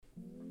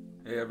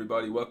Hey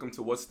everybody, welcome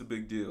to What's the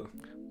Big Deal?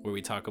 Where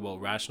we talk about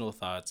rational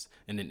thoughts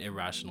in an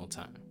irrational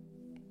time.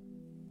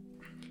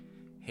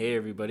 Hey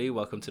everybody,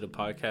 welcome to the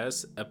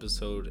podcast,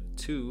 episode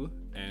 2,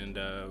 and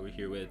we're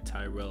here with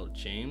Tyrell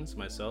James,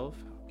 myself.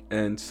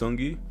 And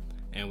Sungi.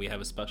 And we have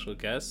a special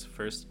guest,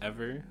 first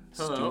ever,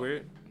 Hello.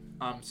 Stuart.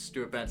 I'm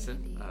Stuart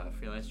Benson,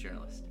 freelance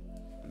journalist.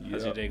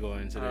 How's your day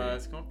going today?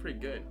 It's going pretty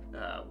good.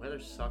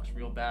 Weather sucks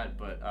real bad,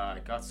 but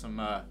I got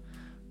some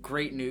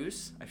great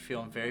news. I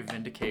feel I'm very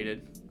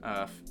vindicated,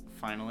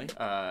 finally.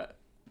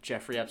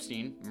 Jeffrey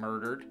Epstein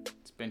murdered.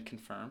 It's been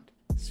confirmed.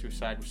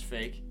 Suicide was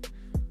fake.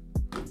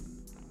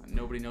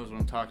 Nobody knows what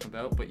I'm talking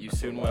about, but you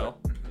soon will.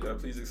 Yeah,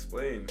 please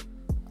explain.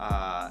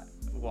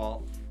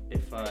 Well,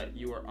 if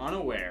you are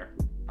unaware,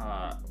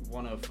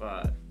 one of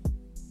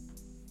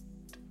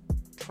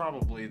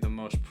probably the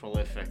most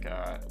prolific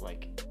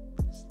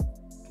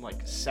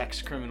like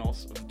sex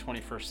criminals of the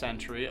 21st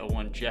century,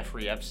 one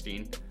Jeffrey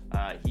Epstein,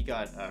 he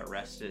got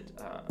arrested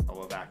a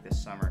while back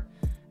this summer.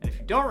 And if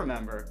you don't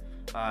remember,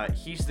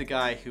 he's the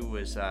guy who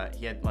was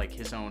he had like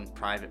his own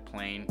private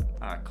plane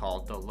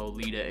called the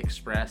Lolita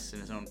Express,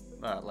 and his own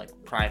like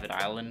private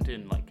island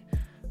in like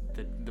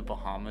the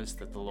Bahamas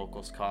that the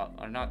locals call,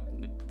 or not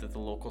that the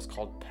locals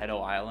called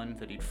Pedo Island,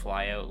 that he'd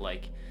fly out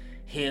like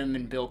him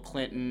and Bill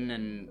Clinton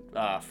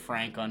and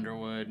Frank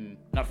Underwood, and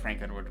not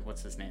Frank Underwood,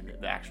 what's his name,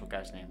 the actual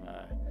guy's name,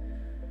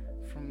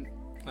 from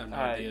I have no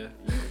idea.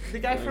 the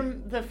guy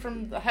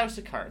from the House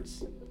of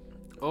Cards.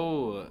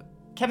 Oh,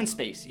 Kevin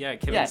Spacey. yeah,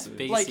 Kevin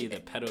Spacey, like, the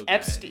pedo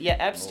guy.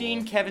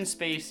 Epstein, Kevin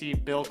Spacey,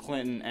 Bill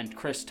Clinton, and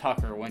Chris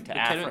Tucker went to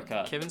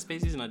Africa. Kevin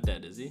Spacey's not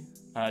dead, is he?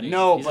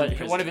 No, he's but in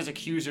prison. one of his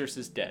accusers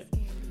is dead.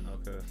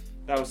 Okay.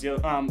 That was the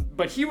other,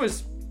 but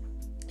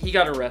he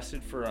got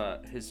arrested for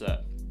his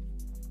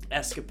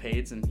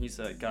escapades, and he's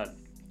got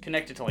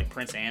connected to like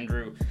Prince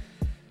Andrew,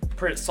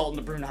 Prince Sultan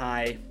of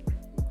Brunei,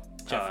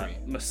 Jeffrey.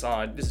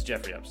 Mossad. This is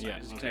Jeffrey Epstein. Yeah,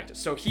 He's okay. connected.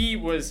 So he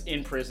was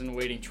in prison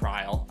waiting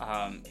trial.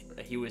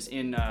 He was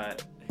in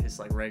his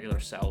like regular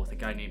cell with a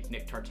guy named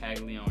Nick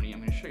Tartaglione. I'm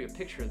going to show you a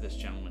picture of this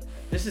gentleman.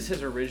 This is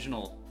his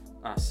original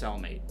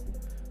cellmate,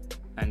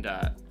 and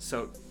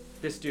so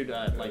this dude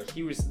like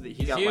he's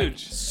got huge. like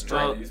straight.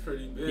 Well, He's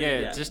pretty big.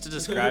 Yeah, just to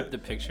describe the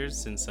pictures,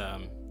 since we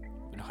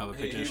don't have a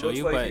picture He to show looks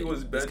you, like but he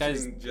was this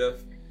guy's benching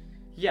Jeff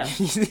Yeah,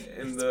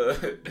 in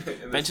the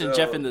benching cell.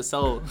 Jeff in the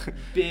cell.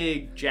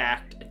 big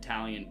jacked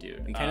Italian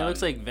dude. He kind of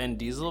looks like Vin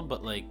Diesel,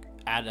 but like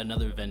add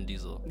another Vin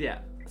Diesel. Yeah.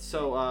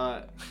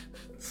 So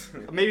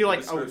maybe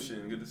like Good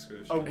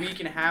description. a week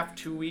and a half,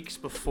 2 weeks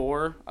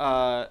before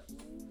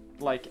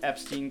like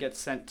Epstein gets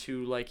sent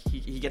to like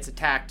he gets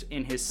attacked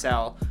in his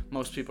cell.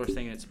 Most people are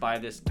thinking it's by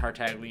this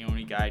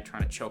Tartaglione guy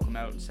trying to choke him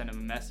out and send him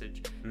a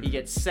message. He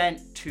gets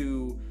sent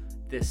to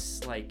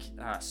this like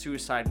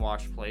suicide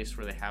watch place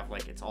where they have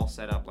like it's all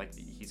set up, like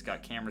he's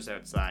got cameras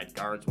outside,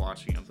 guards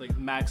watching him. It's like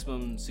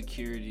maximum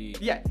security.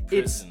 Yeah,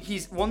 prison.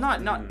 it's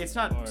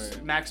not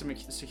Or- maximum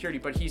security,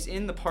 but he's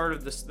in the part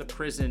of the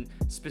prison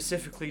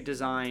specifically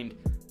designed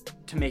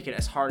to make it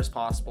as hard as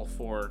possible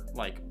for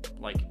like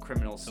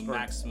criminals So or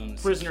maximum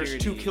prisoners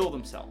security. to kill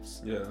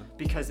themselves. Yeah.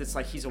 Because it's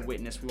like he's a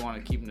witness, we want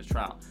to keep him to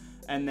trial.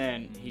 And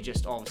then he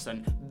just all of a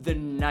sudden, the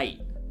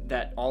night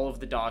that all of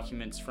the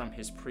documents from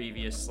his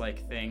previous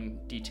like thing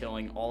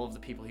detailing all of the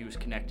people he was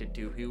connected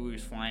to, who he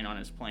was flying on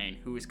his plane,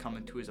 who was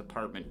coming to his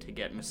apartment to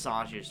get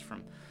massages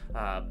from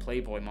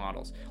Playboy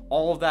models,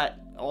 all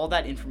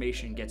that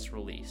information gets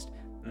released.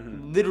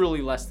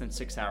 Literally less than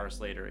 6 hours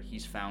later,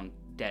 he's found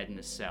dead in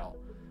his cell.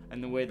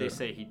 And the way they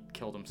say he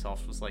killed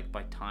himself was like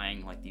by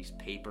tying like these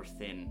paper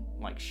thin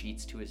like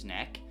sheets to his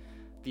neck,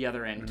 the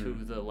other end to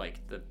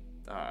the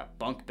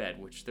bunk bed,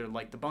 which they're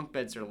like the bunk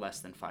beds are less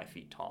than 5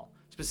 feet tall,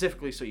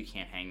 specifically so you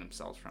can't hang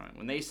themselves from it.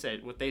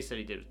 What they said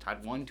he did was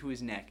tied one to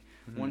his neck,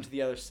 one to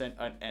the other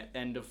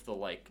end of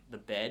the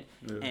bed,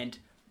 and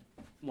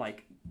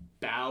like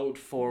bowed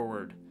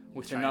forward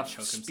with Trying to enough choke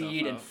himself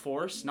speed and out.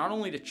 force, not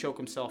only to choke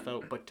himself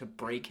out, but to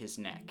break his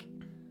neck.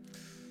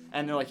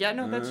 And they're like, yeah,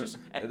 no, that's just.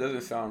 It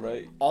doesn't sound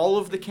right. All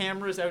of the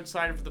cameras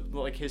outside of the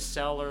like his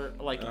cell are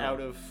like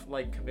out of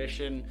like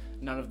commission.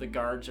 None of the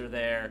guards are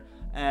there,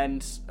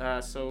 and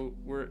so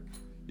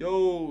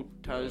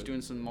Tyler's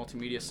doing some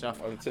multimedia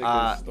stuff. I'll take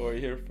a story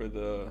here for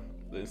the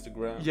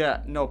Instagram.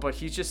 Yeah, no, but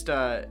he's just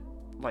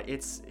like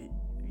it's.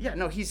 Yeah,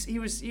 no, he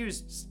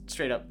was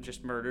straight up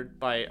just murdered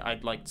by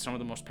like some of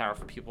the most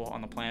powerful people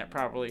on the planet,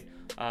 probably.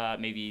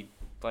 Maybe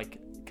like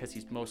because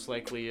he's most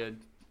likely a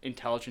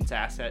intelligence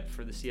asset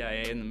for the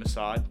CIA and the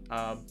Mossad.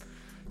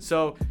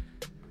 So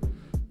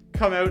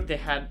come out, they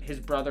had his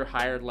brother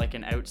hired like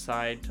an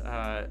outside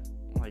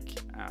like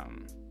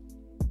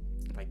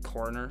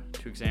coroner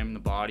to examine the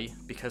body,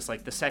 because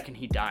like the second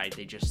he died,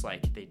 they just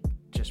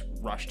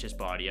rushed his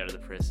body out of the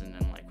prison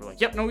and like were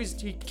like, yep, no,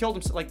 he killed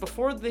himself. Like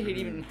before they had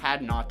even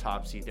had an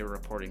autopsy, they were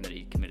reporting that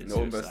he committed No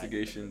suicide.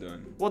 investigation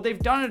done. Well, they've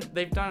done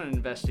an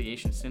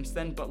investigation since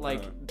then, but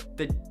like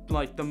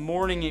the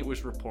morning it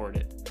was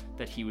reported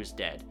that he was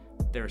dead,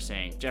 they were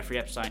saying Jeffrey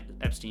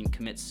Epstein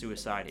commits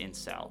suicide in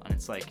cell, and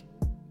it's like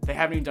They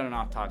haven't even done an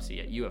autopsy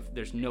yet.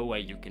 There's no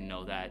way you can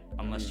know that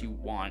unless you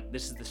want.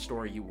 This is the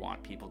story you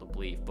want people to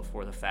believe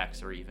before the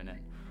facts are even in.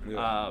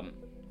 Yeah.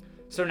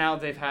 So now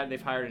they've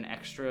hired an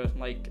extra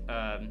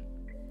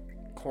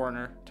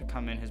coroner to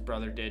come in. His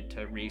brother did,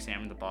 to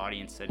re-examine the body,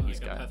 and said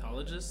he's Like a got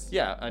pathologist.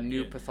 a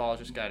new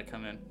pathologist guy to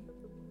come in.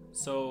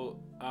 So,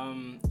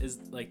 is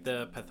like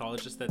the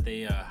pathologist that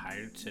they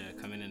hired to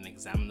come in and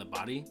examine the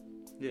body?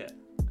 Yeah.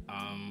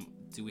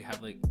 Do we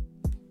have like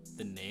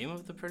the name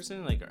of the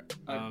person? Like,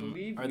 I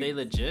believe are they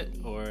legit,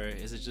 or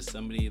is it just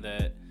somebody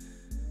that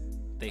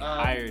they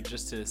hired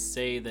just to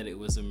say that it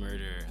was a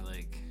murder?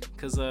 Like,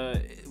 cause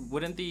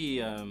wouldn't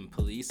the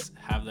police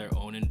have their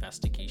own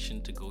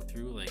investigation to go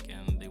through? Like,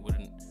 and they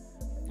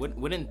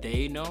wouldn't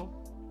they know?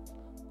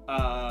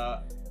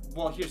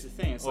 Well, here's the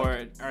thing. It's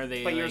Or are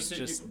they but like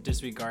just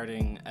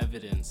disregarding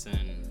evidence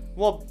and?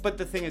 Well, but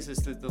the thing is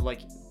that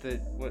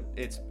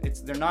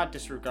they're not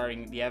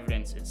disregarding the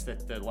evidence. It's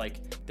that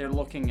they're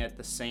looking at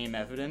the same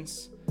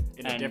evidence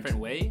In a different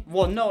way?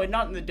 Well, no,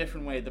 not in a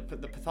different way. The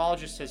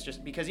pathologist has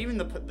just, because even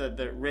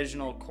the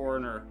original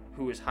coroner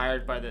who was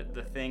hired by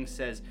the thing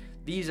says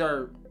these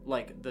are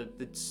like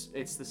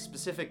it's the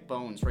specific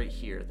bones right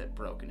here that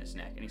broke in his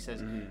neck, and he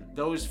says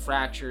those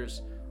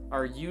fractures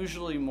are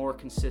usually more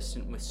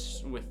consistent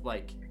with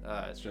like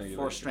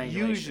forced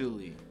strangulation.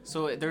 Usually,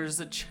 so there's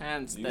a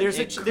chance that There's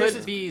it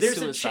could be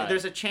suicide.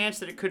 There's a chance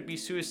that it could be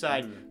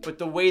suicide, but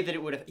the way that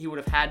he would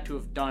have had to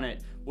have done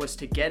it was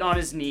to get on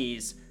his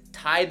knees,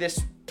 tie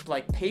this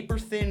like paper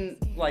thin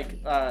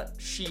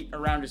sheet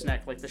around his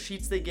neck, like the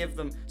sheets they give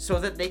them, so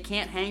that they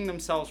can't hang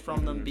themselves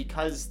from them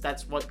because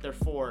that's what they're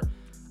for.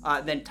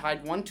 Then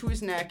tied one to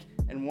his neck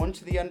and one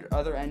to the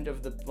other end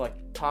of the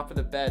top of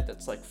the bed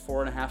that's like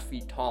 4.5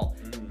 feet tall,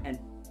 and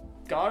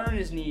got on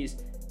his knees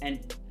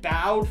and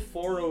bowed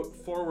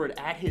forward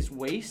at his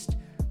waist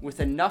with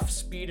enough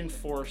speed and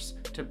force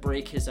to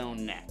break his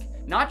own neck.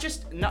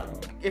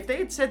 If they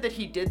had said that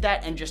he did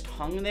that and just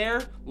hung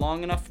there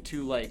long enough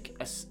to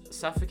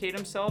suffocate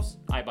himself,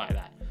 I buy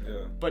that.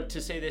 Yeah. But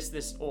to say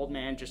this old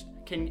man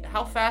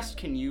how fast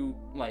can you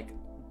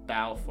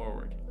bow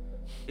forward?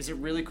 Is it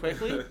really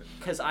quickly?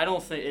 Because I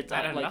don't think it's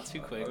not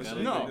too quick.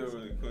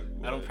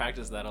 I don't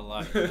practice that a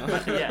lot. You know?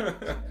 Yeah,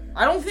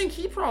 I don't think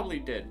he probably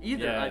did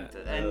either.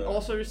 Yeah.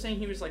 Also, you're saying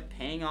he was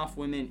paying off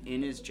women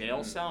in his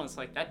jail cell. It's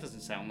that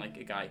doesn't sound like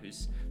a guy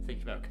who's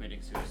thinking about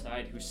committing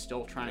suicide, who's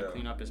still trying to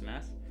clean up his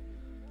mess.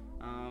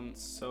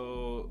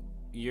 So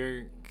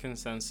your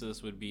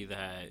consensus would be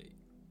that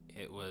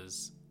it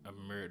was a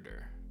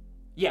murder.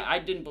 Yeah, I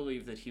didn't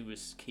believe that he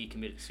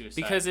committed suicide.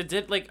 Because it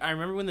did, I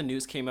remember when the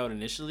news came out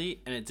initially,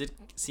 and it did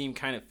seem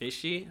kind of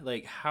fishy.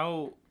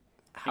 How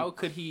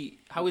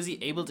was he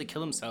able to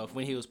kill himself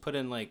when he was put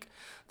in,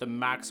 the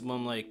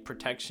maximum,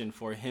 protection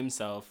for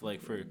himself,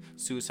 for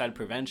suicide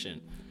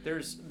prevention?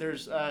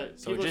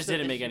 So it just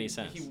didn't make any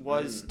sense. He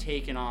was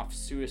taken off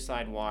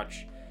suicide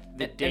watch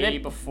the day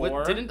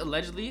before. Didn't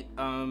allegedly,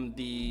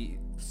 the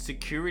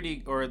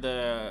security or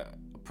the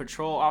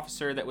patrol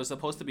officer that was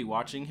supposed to be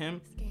watching him,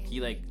 he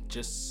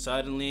just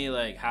suddenly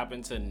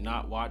happened to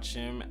not watch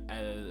him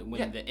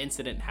when the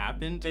incident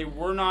happened. They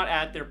were not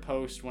at their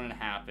post when it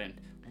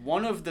happened.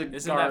 One of the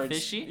Isn't guards, that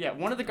fishy? Yeah,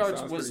 one of the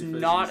guards was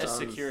not a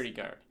security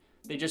guard.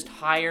 They just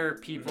hire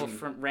people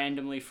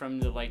randomly from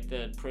the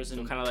prison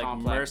so kind of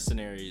complex.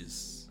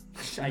 Mercenaries.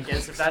 I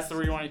guess if that's the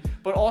way you want to.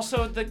 But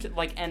also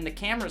and the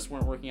cameras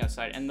weren't working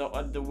outside. And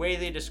the way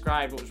they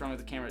described what was wrong with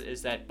the cameras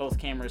is that both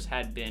cameras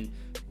had been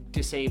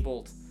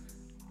disabled,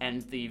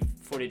 and the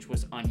footage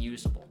was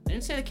unusable. They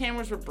didn't say the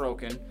cameras were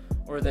broken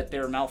or that they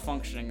were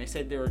malfunctioning. They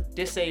said they were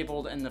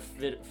disabled and the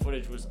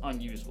footage was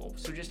unusable.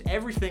 So just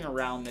everything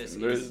around this.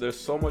 There's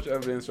so much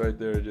evidence right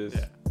there just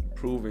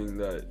proving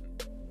that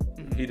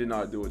he did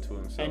not do it to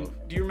himself. And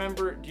do you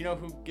know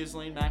who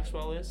Ghislaine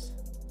Maxwell is?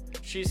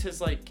 She's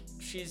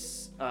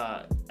she's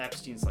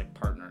Epstein's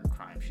partner in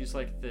crime. She's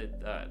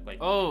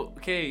Oh,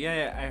 okay,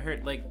 yeah, I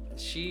heard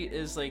she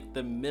is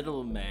the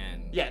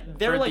middleman. Yeah,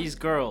 they're for these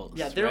girls.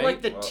 Yeah, they're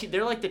right?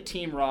 they're the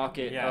Team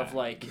Rocket of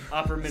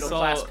upper middle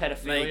class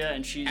pedophilia,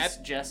 and she's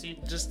Jessie.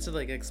 Just to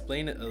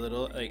explain it a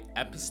little,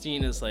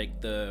 Epstein is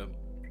the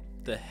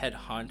head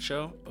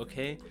honcho,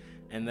 okay,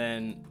 and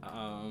then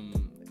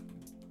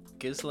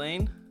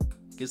Ghislaine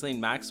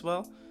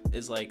Maxwell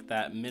is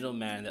that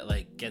middleman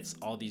that gets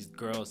all these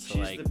girls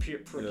to she's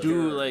the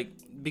do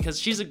because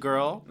she's a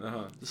girl,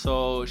 Uh-huh.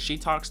 so she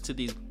talks to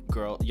these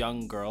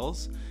young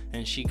girls,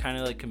 and she kind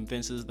of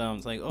convinces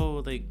them.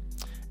 It's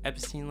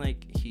Epstein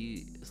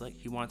he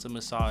wants a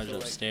massage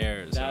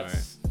upstairs.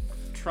 That's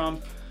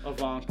Trump,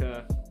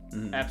 Ivanka,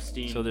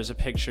 Epstein. So there's a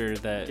picture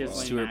that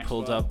Ghislaine Stuart Maxwell.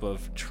 pulled up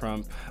of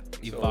Trump, So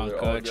Ivanka,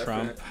 they're all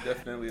Trump,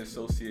 definitely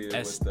associated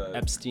with that.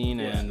 Epstein,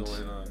 and what's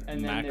going on.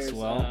 And then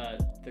Maxwell.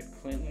 there's the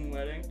Clinton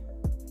wedding.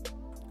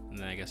 And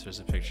then I guess there's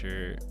a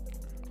picture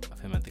of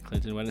him at the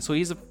Clinton wedding. So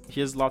he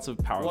has lots of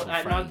powerful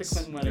friends. Not the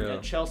Clinton wedding, Yeah.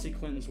 at Chelsea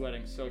Clinton's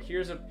wedding. So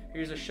here's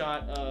a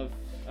shot of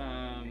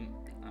come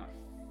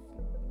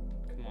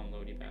on,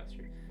 load, you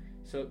bastard.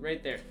 So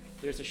right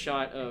there's a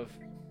shot of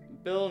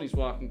Bill, and he's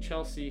walking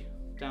Chelsea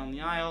down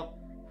the aisle.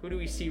 who do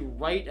we see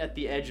right at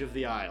the edge of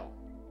the aisle?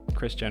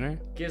 Kris Jenner?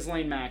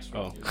 Ghislaine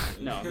Maxwell. Oh.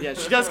 No, yeah,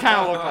 she does kind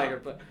of look like her,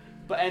 but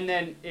and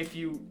then if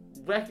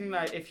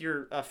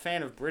you're a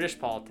fan of British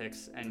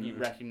politics and you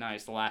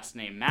recognize the last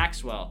name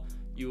Maxwell,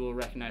 you will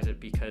recognize it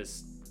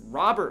because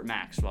Robert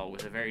Maxwell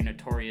was a very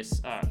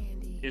notorious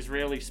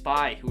Israeli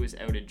spy who was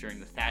outed during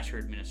the Thatcher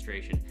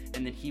administration,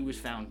 and then he was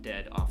found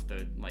dead off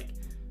the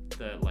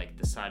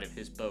side of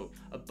his boat,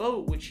 a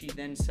boat which he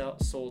then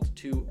sold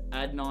to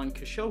Adnan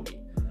Khashoggi.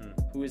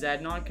 Who is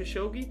Adnan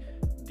Khashoggi?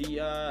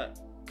 The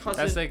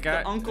cousin, That's the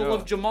guy- uncle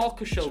of Jamal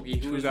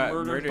Khashoggi, who was got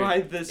murdered murdered by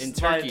in the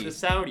Turkey.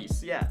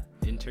 Saudis. Yeah.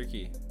 In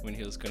Turkey, when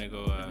he was gonna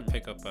go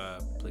pick up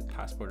a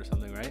passport or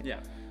something, right? Yeah.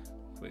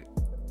 Wait.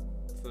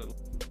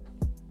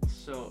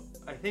 So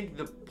I think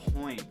the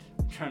point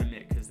I'm trying to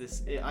make,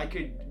 because I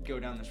could go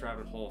down this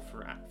rabbit hole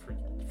for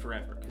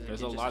forever.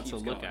 There's a lot to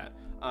look at.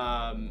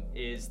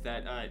 Is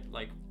that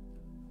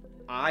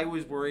I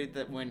was worried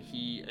that when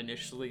he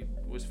initially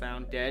was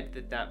found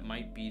dead, that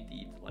might be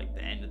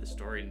the end of the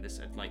story, and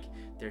this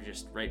they're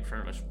just right in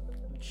front of us,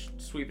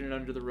 sweeping it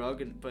under the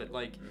rug, but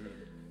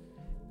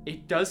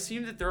it does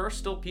seem that there are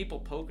still people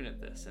poking at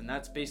this, and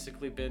that's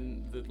basically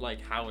been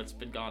how it's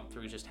been gone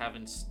through, just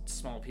having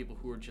small people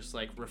who are just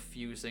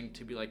refusing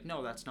to be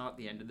no, that's not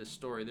the end of this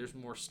story. There's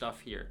more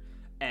stuff here,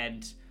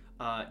 and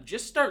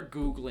just start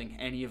Googling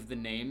any of the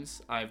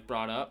names I've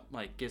brought up,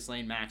 like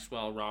Ghislaine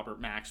Maxwell, Robert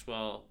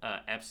Maxwell,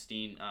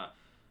 Epstein,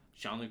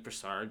 Jean-Luc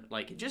Brassard.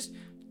 Just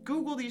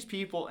Google these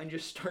people and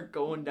just start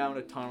going down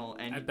a tunnel.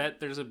 And I bet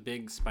there's a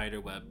big spider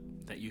web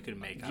that you could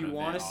make out of it. You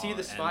want to see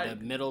the spider?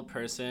 And the middle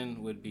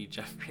person would be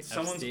Jeffrey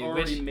Someone's Epstein,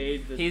 already which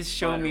made the he's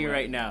showing me spider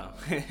right now.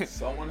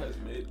 Someone has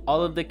made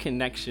all of the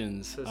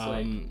connections.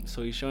 So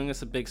So he's showing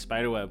us a big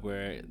spider web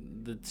where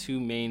the two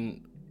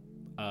main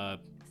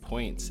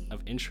points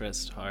of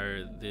interest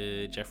are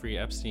the Jeffrey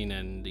Epstein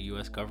and the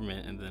U.S.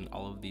 government, and then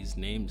all of these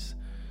names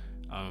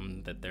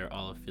that they're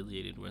all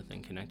affiliated with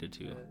and connected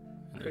to.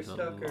 And Chris there's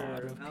a lot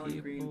Tucker, of Alan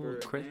people.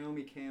 Greenberg,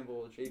 Naomi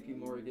Campbell, J.P.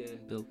 Morgan,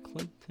 Bill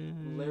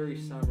Clinton, Larry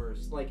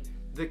Summers.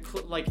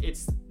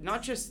 It's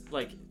not just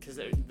because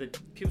the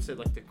people said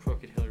the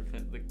crooked Hillary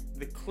Clinton.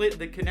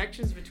 The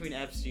connections between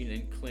Epstein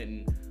and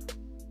Clinton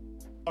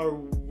are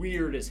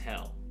weird as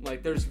hell.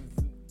 There's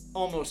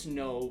almost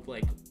no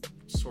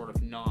sort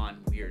of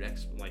non-weird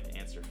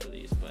answer for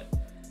these, but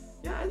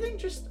yeah, I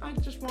just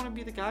want to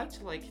be the guy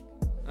to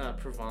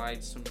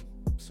provide some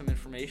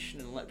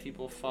information and let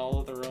people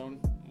follow their own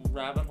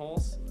rabbit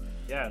holes.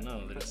 Yeah,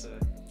 no, there's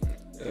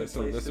that's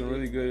some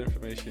really good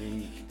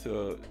information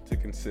to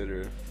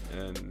consider,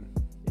 and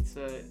it's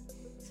a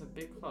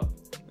big club.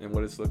 And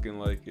what it's looking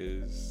like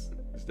is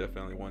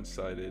definitely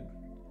one-sided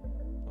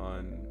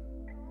on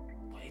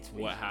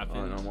what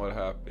happened. On what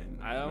happened.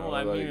 I don't know.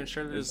 I'm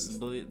sure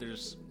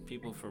there's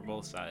people for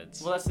both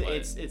sides. Well,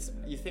 it's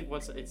you think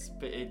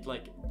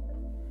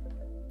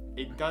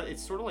it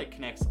sort of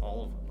connects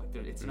all of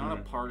them. It's not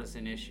a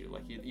partisan issue.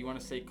 You want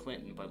to say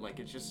Clinton, but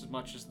it's just as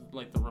much as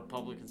the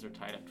Republicans are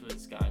tied up to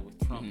this guy with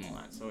Trump and all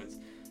that. So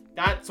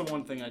that's the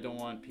one thing I don't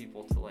want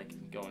people to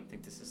go and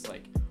think this is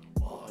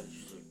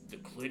the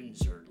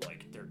Clintons are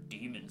they're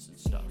demons and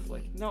stuff.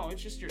 No,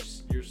 it's just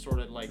your sort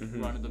of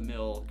run of the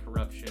mill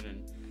corruption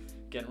and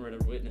getting rid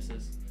of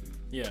witnesses.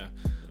 Yeah.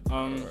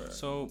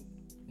 So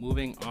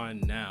moving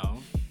on now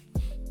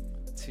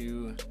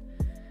to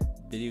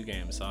video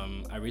games.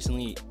 I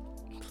recently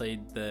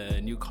played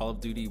the new Call of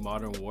Duty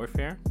Modern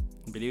Warfare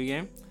video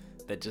game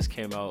that just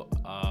came out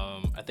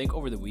I think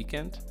over the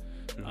weekend.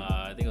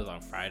 I think it was on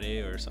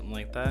Friday or something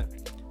like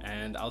that,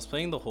 and I was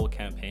playing the whole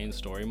campaign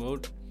story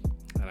mode,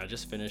 and I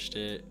just finished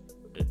it.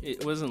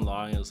 It wasn't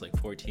long, it was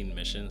 14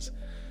 missions.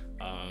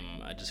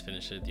 I just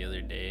finished it the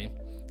other day,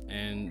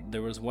 and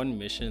there was one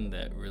mission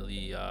that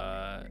really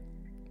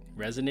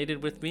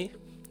resonated with me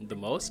the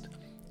most.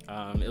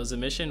 It was a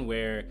mission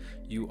where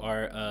you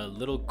are a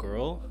little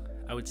girl,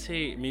 I would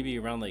say maybe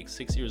around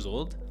 6 years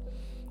old,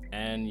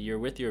 and you're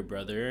with your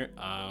brother,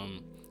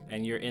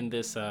 and you're in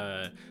this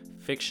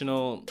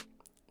fictional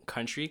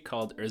country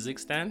called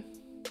Urzikstan,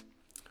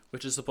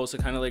 which is supposed to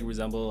kind of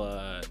resemble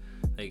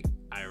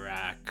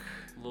Iraq.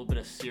 A little bit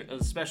of Syria,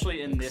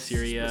 especially in this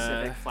Syria.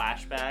 Specific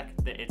flashback.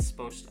 That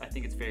I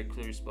think it's very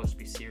clear it's supposed to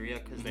be Syria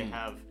because they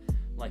have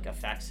a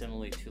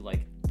facsimile to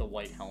the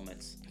white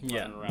helmets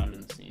running around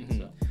in the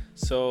scene.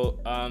 So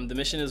the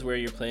mission is where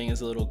you're playing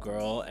as a little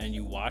girl and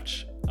you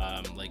watch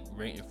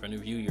right in front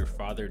of you your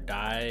father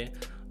die.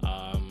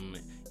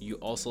 You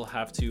also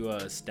have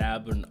to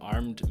stab an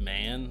armed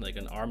man,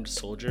 an armed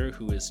soldier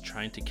who is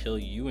trying to kill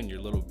you and your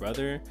little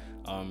brother.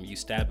 You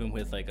stab him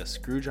with a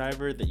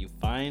screwdriver that you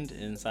find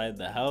inside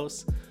the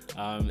house.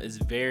 It's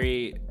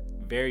very,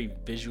 very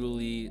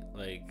visually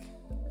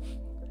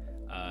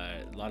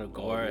a lot of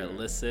gore,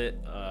 illicit.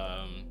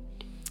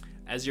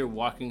 As you're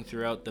walking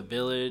throughout the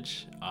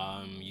village,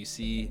 you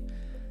see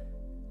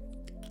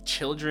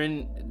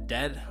children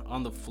dead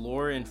on the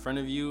floor in front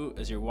of you.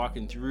 As you're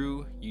walking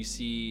through, you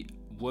see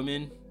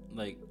women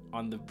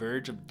on the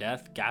verge of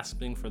death,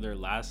 gasping for their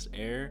last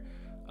air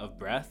of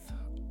breath.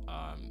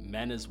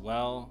 Men as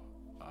well.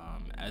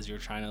 as you're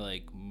trying to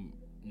like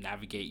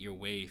navigate your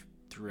way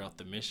throughout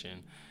the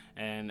mission.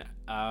 And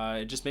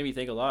it just made me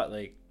think a lot,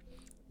 like,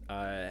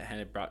 and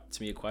it brought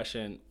to me a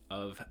question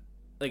of,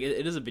 like,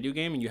 it is a video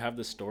game and you have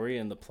the story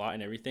and the plot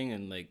and everything,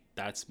 and like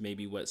that's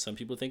maybe what some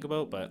people think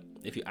about, but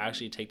if you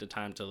actually take the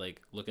time to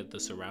like look at the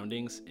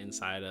surroundings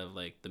inside of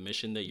like the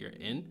mission that you're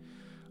in,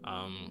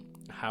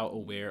 how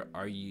aware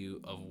are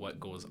you of what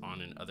goes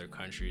on in other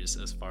countries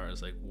as far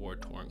as like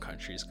war-torn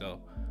countries go?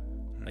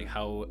 Like,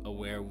 how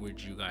aware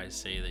would you guys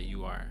say that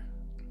you are,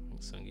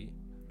 Sungi?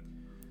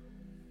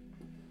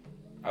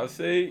 I'll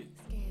say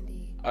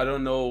I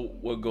don't know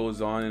what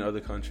goes on in other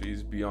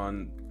countries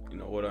beyond, you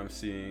know, what I'm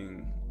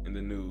seeing in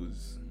the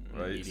news,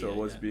 right? Media, so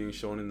what's being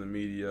shown in the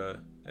media,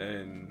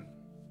 and,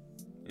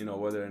 you know,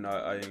 whether or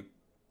not I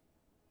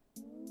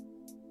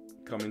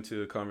come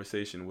into a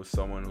conversation with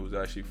someone who's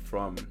actually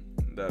from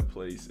that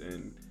place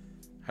and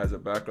has a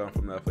background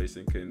from that place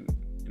and can,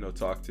 you know,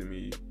 talk to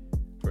me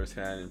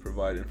firsthand and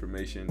provide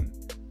information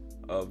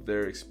of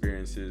their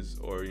experiences,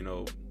 or, you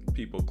know,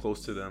 people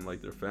close to them,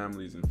 like their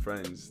families and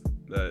friends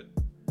that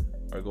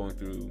are going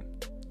through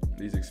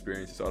these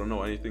experiences. So I don't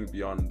know anything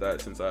beyond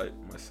that, since I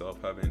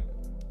myself haven't,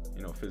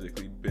 you know,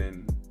 physically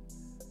been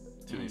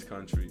to these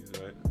countries,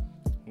 right?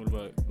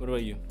 What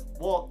about you?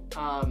 Well,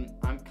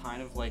 I'm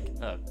kind of like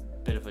a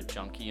bit of a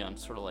junkie on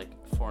sort of like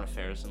foreign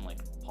affairs and like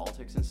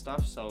politics and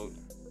stuff. So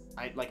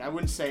I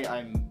wouldn't say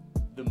I'm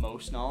the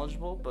most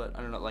knowledgeable, but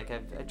I don't know, like I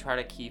try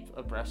to keep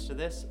abreast of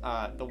this.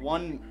 The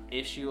one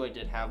issue I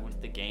did have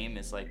with the game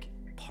is like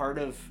part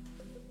of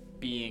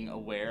being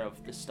aware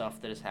of the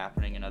stuff that is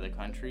happening in other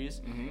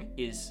countries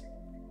is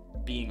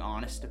being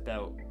honest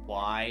about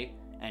why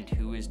and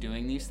who is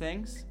doing these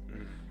things.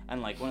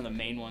 And like one of the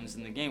main ones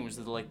in the game was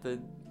the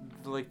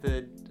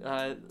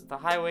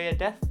highway of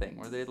death thing,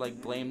 where they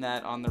like blame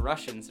that on the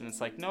Russians, and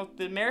it's like, no,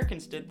 the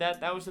Americans did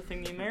that. That was the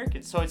thing, the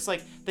Americans. So it's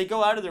like they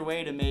go out of their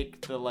way to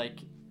make the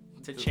like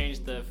to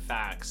change the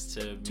facts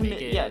to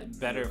make it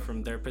better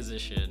from their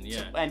position,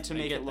 and to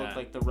make it look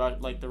like the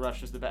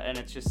Russians the best. And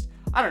it's just,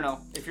 I don't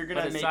know, if you're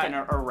gonna make an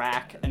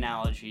Iraq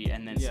analogy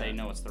and then say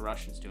no, it's the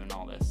Russians doing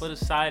all this. But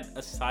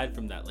aside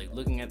from that, like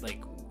looking at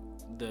like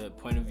the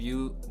point of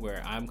view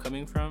where I'm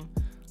coming from,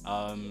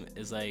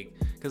 is like,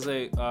 because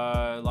like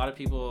a lot of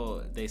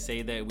people, they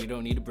say that we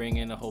don't need to bring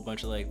in a whole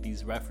bunch of like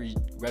these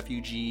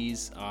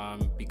refugees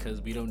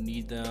because we don't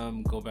need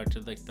them, go back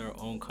to like their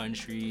own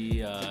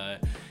country,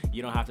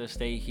 you don't have to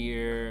stay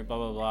here, blah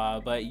blah blah.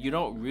 But you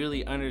don't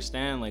really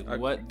understand like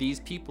what these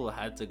people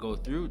had to go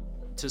through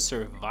to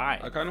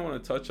survive. I kind of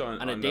want to touch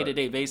on a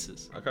day-to-day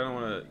basis. I kind of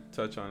want to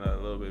touch on that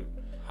a little bit.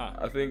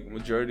 I think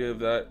majority of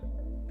that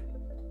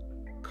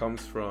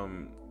comes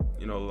from,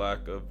 you know,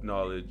 lack of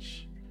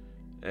knowledge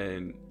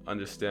and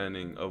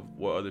understanding of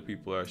what other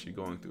people are actually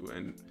going through.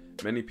 And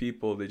many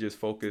people, they just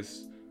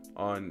focus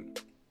on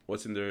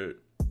what's in their,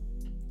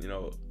 you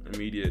know,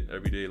 immediate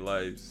everyday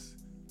lives,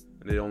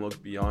 and they don't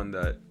look beyond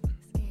that.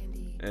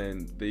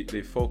 And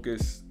they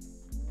focus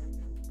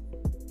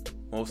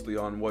mostly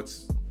on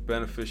what's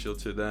beneficial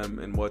to them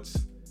and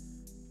what's,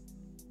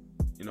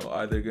 you know,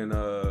 either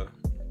gonna...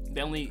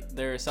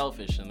 They're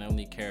selfish, and they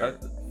only care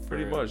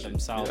pretty much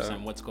themselves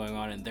and what's going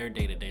on in their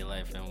day-to-day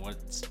life and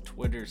what's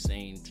Twitter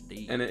saying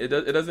today. And it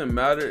doesn't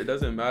matter. It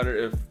doesn't matter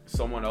if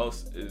someone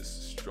else is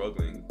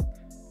struggling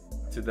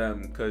to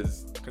them,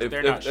 because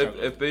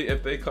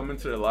if they come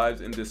into their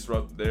lives and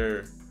disrupt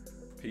their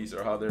peace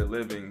or how they're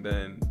living,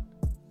 then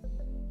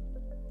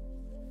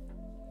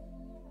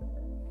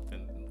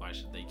why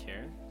should they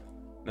care?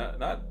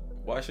 Not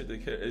why should they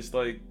care? It's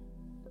like,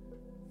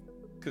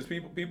 because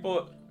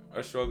people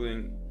are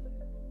struggling,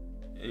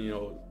 you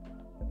know,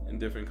 in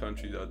different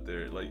countries out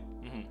there, like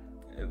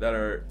that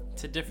are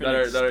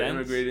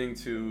immigrating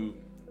to,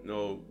 you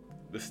know,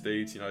 the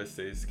States, United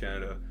States,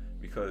 Canada,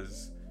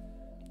 because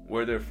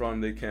where they're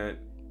from, they can't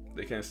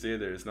stay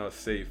there. It's not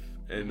safe,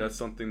 and that's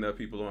something that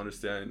people don't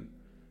understand.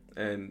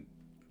 And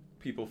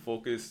people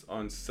focus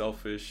on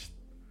selfish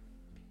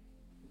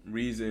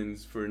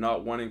reasons for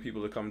not wanting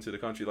people to come to the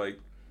country, like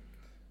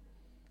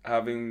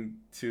having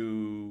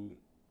to,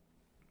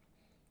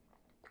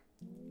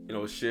 you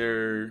know,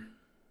 share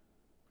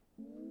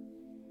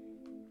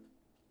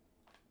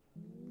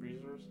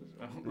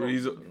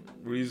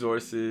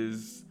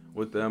resources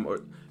with them,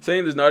 or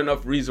saying there's not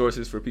enough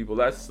resources for people.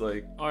 That's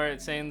like, or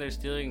saying they're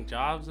stealing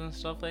jobs and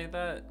stuff like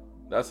that.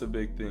 That's a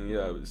big thing,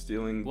 yeah,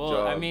 stealing jobs.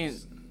 Well, I mean,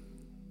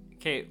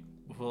 okay,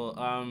 well,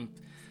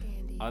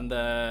 on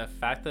the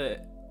fact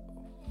that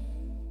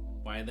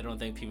why they don't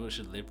think people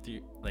should live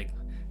through, like,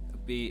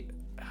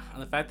 on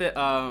the fact that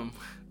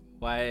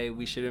why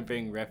we shouldn't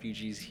bring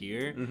refugees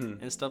here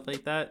and stuff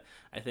like that,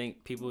 I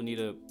think people need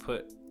to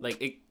put,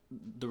 like,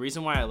 the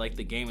reason why I like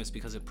the game is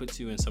because it puts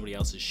you in somebody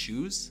else's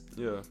shoes.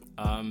 Yeah.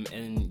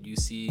 And you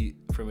see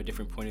from a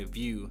different point of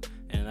view,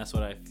 and that's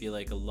what I feel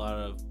like a lot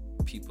of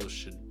people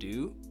should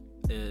do.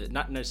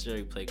 Not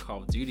necessarily play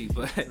Call of Duty,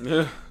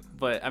 but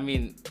but I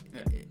mean,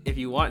 if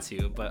you want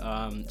to, but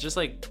just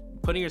like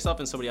putting yourself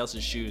in somebody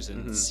else's shoes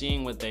and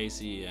seeing what they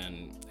see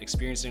and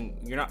experiencing.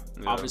 You're not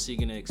obviously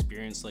going to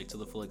experience like to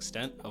the full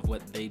extent of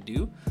what they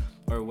do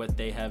or what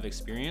they have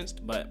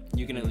experienced, but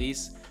you can at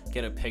least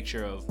get a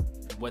picture of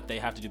what they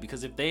have to do,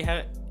 because if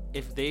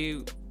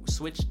they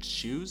switched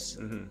shoes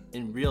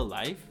in real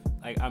life,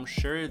 like I'm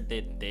sure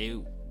that they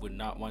would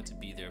not want to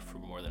be there for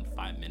more than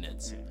 5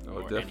 minutes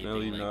or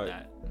definitely anything like not.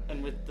 that.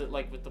 And with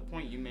the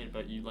point you made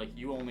about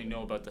you only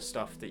know about the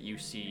stuff that you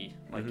see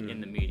like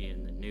in the media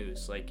and the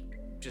news. Like,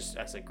 just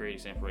as a great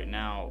example right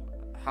now,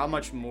 how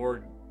much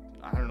more,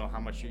 I don't know how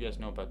much you guys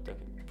know about the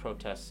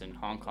protests in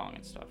Hong Kong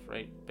and stuff,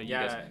 right? But you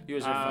guys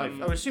I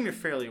would assume you're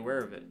fairly aware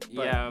of it.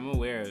 But yeah, I'm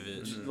aware of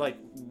it. like,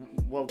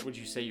 what would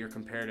you say your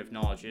comparative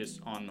knowledge is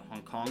on the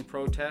Hong Kong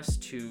protests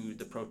to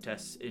the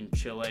protests in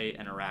Chile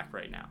and Iraq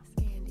right now?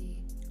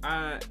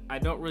 I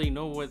don't really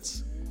know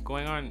what's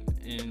going on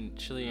in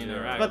Chile and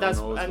Iraq. But that's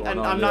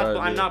I'm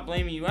not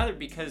blaming you either,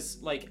 because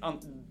like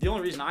the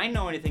only reason I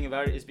know anything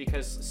about it is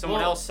because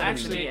someone else sent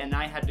it to me and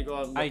I had to go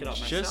out and look it up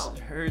myself. I just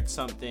heard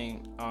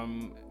something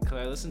because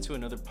I listened to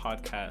another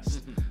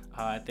podcast.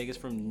 I think it's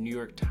from New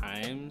York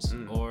Times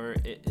or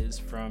it is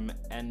from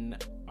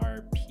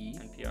NPR,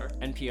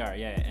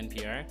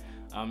 NPR.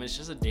 It's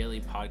just a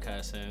daily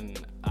podcast,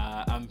 and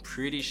I'm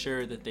pretty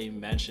sure that they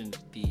mentioned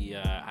the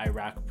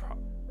Iraq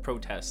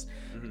protests,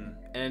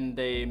 and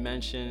they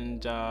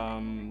mentioned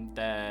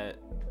that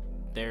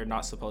they're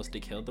not supposed to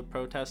kill the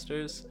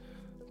protesters,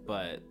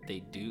 but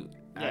they do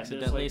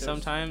accidentally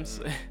sometimes.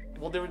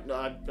 Well, they were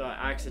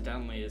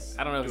accidentally is.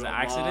 I don't know if it's an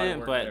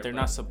accident, but they're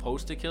not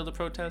supposed to kill the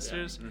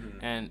protesters,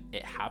 and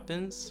it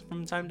happens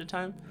from time to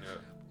time.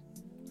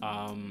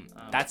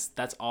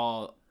 That's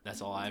all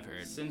I've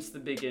heard. Since the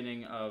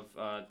beginning of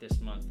this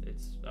month,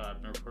 it's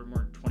reported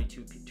more than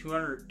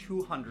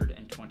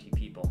 220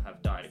 people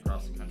have died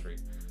across the country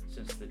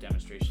since the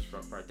demonstrations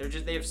broke apart.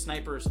 They have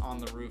snipers on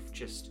the roof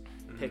just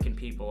picking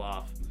people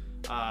off.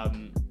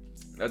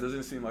 That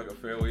doesn't seem like a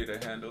fair way to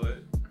handle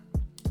it.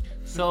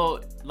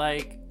 So,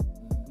 like,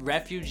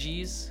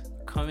 refugees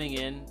coming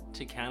in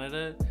to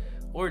Canada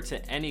or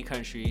to any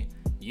country,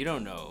 you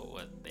don't know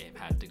what they've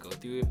had to go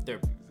through. If they're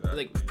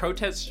like,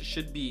 protests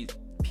should be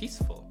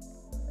peaceful.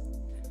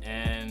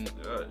 And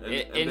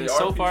they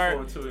so are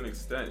far to an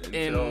extent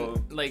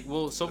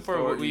so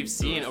far what we've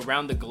seen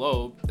around the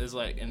globe is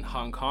like in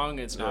Hong Kong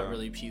it's not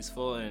really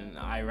peaceful, in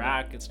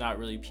Iraq it's not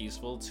really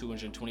peaceful.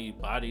 220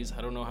 bodies,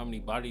 I don't know how many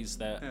bodies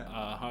that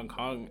Hong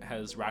Kong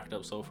has racked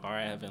up so far.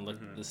 I haven't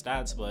looked at the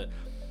stats, but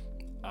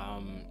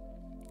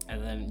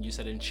and then you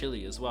said in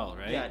Chile as well,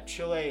 right? Yeah,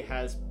 Chile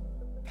has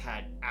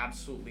had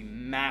absolutely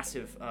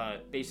massive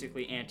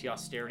basically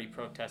anti-austerity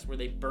protests where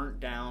they burnt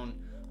down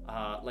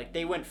like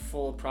they went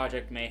full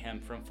Project Mayhem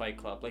from Fight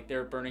Club. Like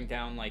they're burning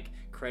down like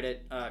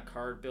credit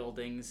card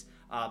buildings.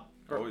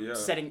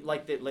 Setting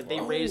like they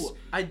raised.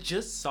 I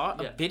just saw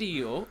a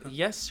video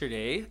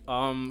yesterday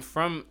from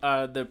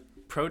the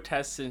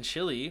protests in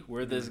Chile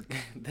where this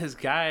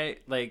guy,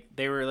 like,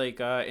 they were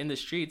like in the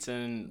streets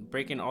and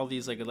breaking all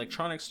these like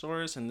electronic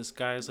stores, and this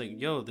guy's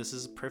like, yo, this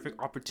is a perfect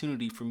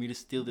opportunity for me to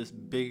steal this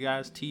big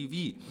ass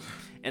TV.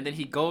 And then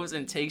he goes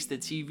and takes the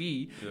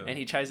TV and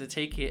he tries to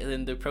take it, and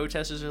then the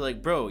protesters are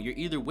like, bro, you're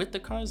either with the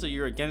cause or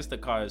you're against the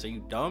cause. Are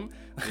you dumb?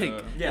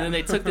 And then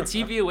they took the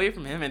TV away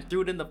from him and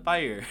threw it in the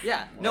fire.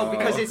 No,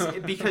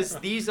 because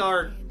these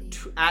are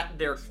at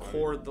their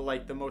core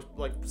the most,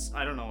 like,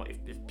 I don't know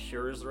if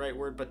pure is the right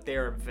word, but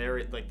they're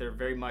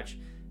very much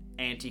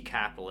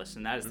anti-capitalist,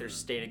 and that is their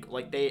stated,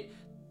 like, they,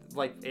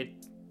 like,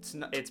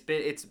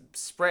 it's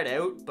spread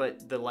out,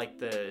 but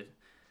the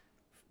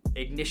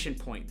ignition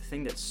point, the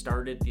thing that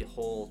started the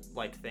whole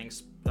like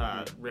things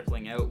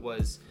rippling out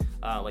was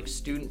like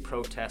student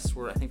protests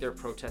where I think they were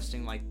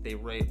protesting, like they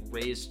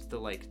raised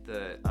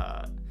the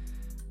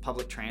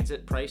public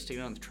transit price to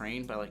get on the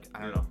train by like,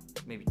 I don't know,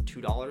 maybe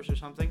 $2 or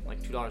something, like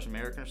 $2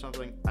 American or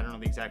something. I don't know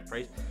the exact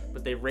price,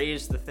 but they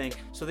raised the thing.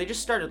 So they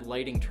just started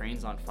lighting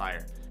trains on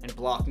fire and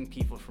blocking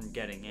people from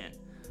getting in.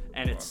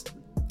 And it's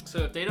so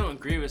if they don't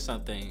agree with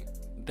something,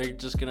 they're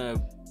just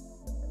gonna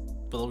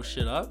blow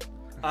shit up.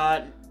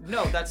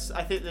 No, that's,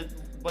 I think that,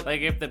 but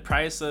like if the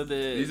price of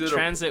the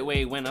transit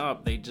way went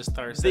up, they just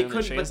started setting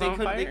the trains on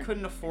fire. They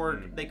couldn't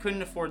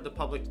afford the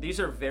public. These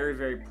are very,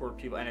 very poor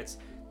people, and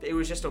it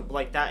was just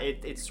like that.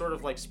 It's sort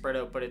of like spread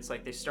out, but it's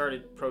like they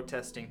started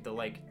protesting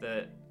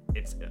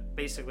it's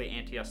basically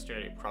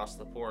anti-austerity across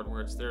the board,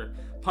 where they're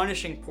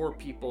punishing poor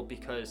people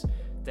because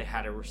they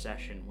had a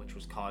recession which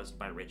was caused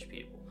by rich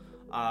people.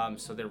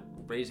 So they're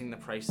raising the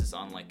prices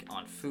on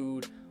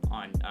food,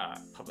 on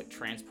public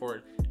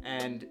transport,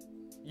 and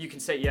you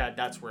can say, yeah,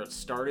 that's where it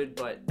started,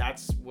 but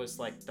that was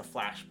like the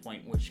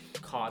flashpoint which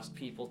caused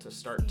people to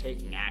start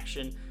taking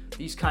action.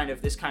 This kind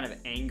of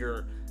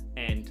anger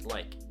and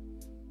like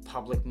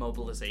public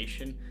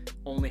mobilization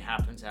only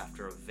happens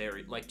after a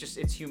very, like, just,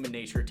 it's human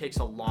nature. It takes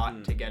a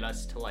lot to get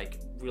us to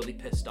like really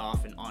pissed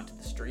off and onto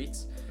the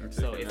streets.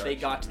 So if they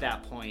got to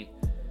that point,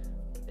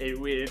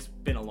 it's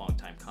been a long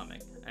time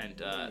coming.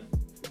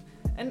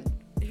 And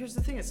here's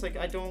the thing, it's like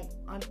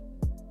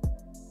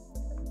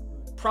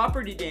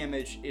property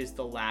damage is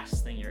the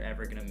last thing you're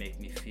ever gonna make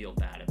me feel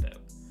bad about.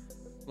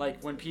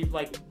 Like when people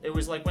it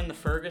was like when the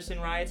Ferguson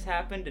riots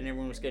happened and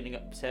everyone was getting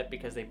upset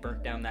because they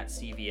burnt down that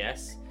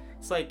CVS.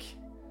 It's like,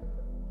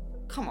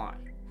 come on,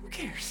 who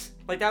cares?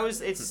 Like that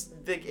was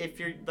if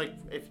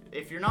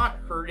you're not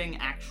hurting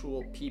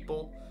actual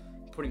people,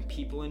 putting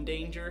people in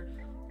danger,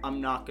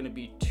 I'm not gonna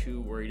be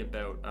too worried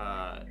about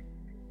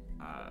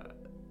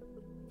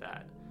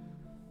that.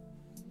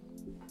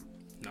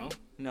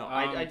 No,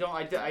 I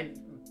don't.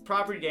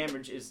 Property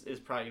damage is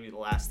probably gonna be the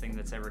last thing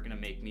that's ever gonna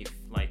make me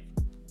like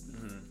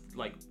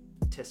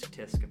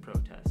tisk a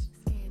protest.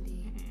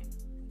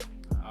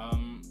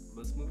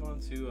 Let's move on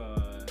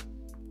to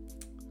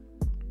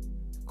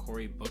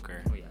Cory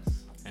Booker. Oh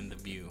yes. And The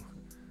View.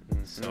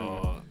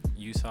 So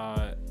you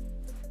saw it?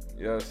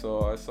 Yeah.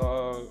 So I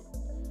saw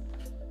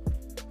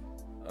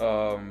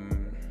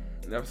an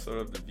episode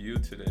of The View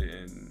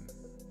today, and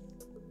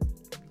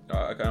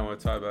I kind of want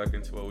to tie back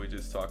into what we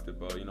just talked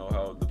about. You know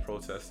how the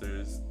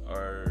protesters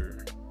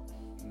are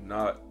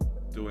not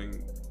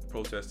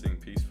protesting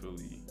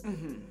peacefully,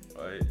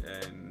 right?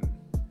 And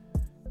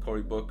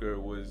Cory Booker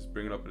was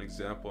bringing up an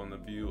example on The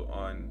View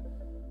on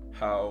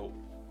how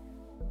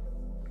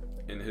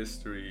in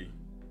history,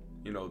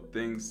 you know,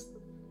 things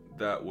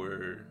that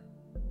were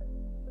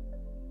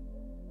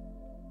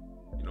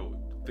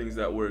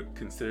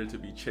considered to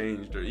be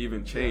changed or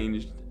even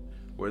changed,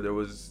 where there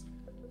was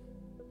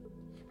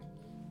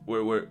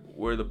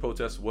where the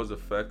protest was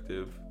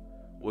effective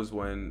was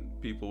when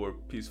people were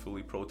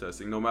peacefully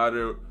protesting, no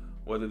matter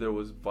whether there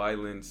was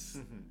violence,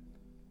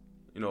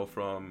 you know,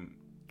 from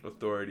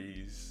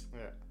authorities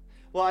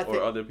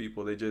or other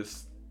people. They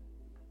just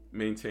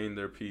maintained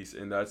their peace,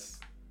 and that's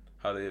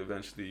how they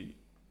eventually,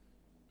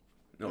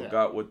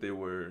 got what they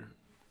were.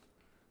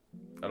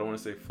 I don't want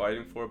to say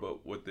fighting for,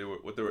 but what they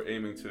were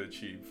aiming to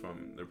achieve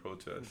from their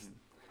protest.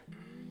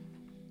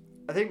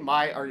 I think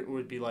my argument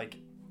would be like,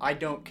 I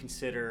don't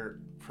consider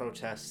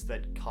protests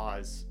that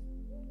cause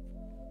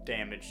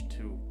damage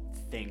to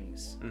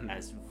things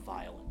as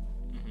violent.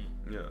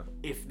 Yeah.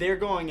 If they're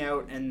going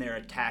out and they're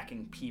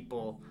attacking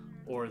people,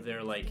 or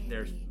they're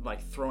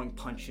throwing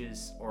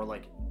punches, or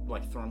like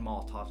throwing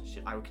Molotovs and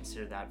shit, I would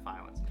consider that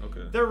violence.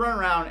 Okay. They're running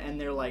around and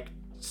they're like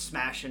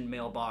smashing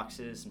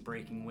mailboxes and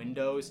breaking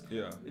windows.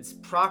 Yeah. It's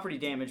property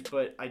damage,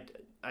 but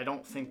I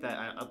don't think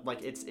that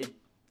it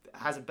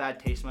has a bad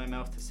taste in my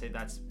mouth to say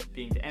that's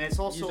being, and it's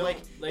also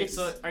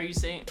so are you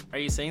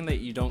saying that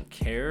you don't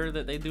care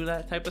that they do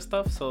that type of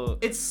stuff? So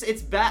it's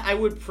bad. I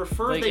would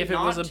prefer like they if it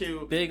not was a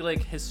to big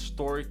like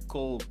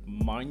historical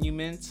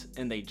monument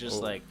and they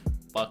just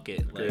fuck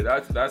it, okay,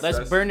 like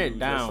let's burn it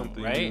down,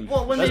 right?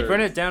 Well, let's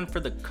burn it down for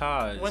the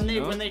cause. When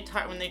they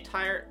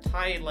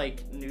tie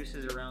like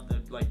nooses around the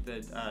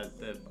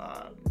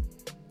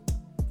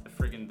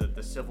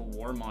Civil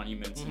War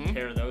monuments and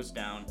tear those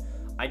down,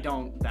 I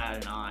don't bat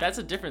an eye. That's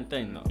a different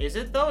thing, though. Is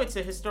it though? It's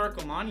a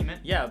historical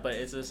monument. Yeah, but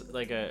it's just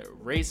like a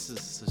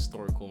racist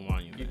historical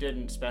monument. You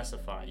didn't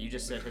specify. You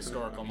just said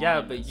historical monument.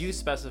 Yeah, but you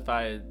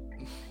specified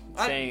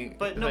saying.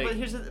 But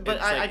here's the.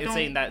 But I don't. It's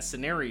saying that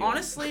scenario.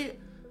 Honestly,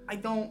 I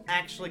don't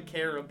actually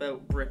care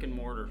about brick and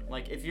mortar.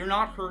 Like, if you're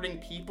not hurting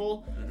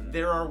people,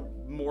 there are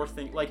more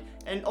things. Like,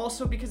 and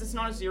also because it's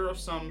not a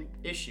zero-sum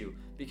issue.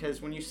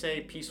 Because when you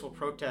say peaceful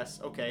protests,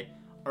 okay.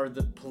 Are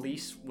the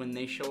police, when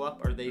they show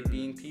up, are they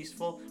being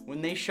peaceful?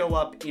 When they show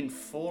up in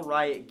full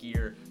riot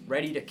gear,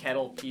 ready to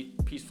kettle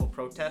peaceful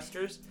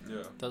protesters,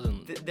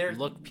 doesn't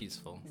look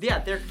peaceful. Yeah,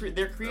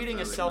 they're creating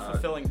a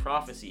self-fulfilling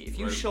prophecy. If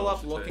you show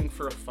up looking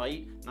for a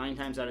fight, 9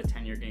 times out of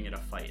 10 you're gonna get a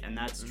fight, and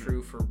that's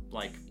true for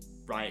like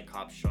riot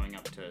cops showing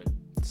up to.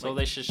 So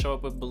they should show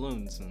up with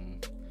balloons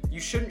and. You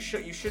shouldn't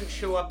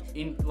show up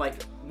in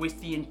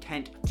with the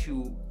intent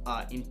to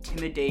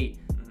intimidate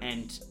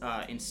and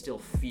instill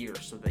fear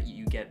so that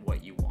you get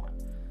what you want.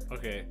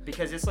 Okay.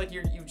 Because it's like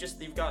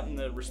you've gotten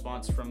the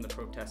response from the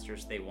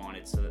protesters they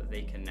wanted, so that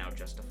they can now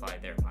justify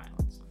their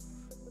violence.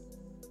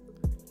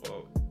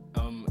 Whoa.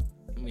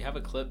 We have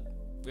a clip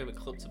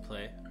to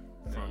play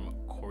from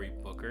Cory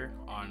Booker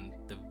on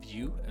The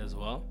View as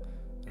well,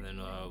 and then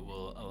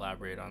we'll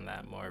elaborate on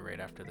that more right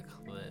after the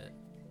clip.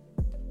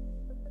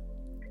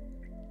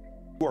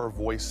 You are a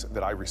voice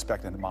that I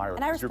respect and admire.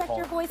 And I respect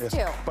your voice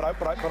too. But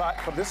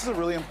this is a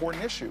really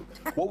important issue.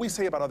 What we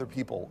say about other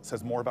people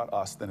says more about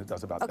us than it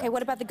does about them. Okay,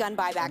 what about the gun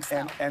buybacks?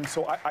 And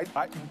so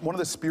one of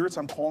the spirits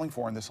I'm calling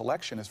for in this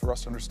election is for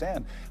us to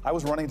understand. I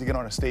was running to get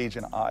on a stage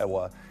in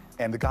Iowa,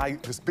 and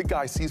this big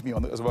guy sees me as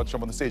I'm about to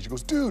jump on the stage. He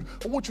goes, "Dude,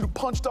 I want you to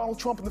punch Donald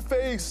Trump in the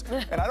face."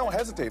 And I don't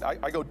hesitate.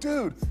 I go,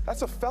 "Dude,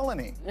 that's a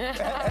felony." And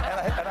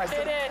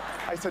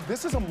I said,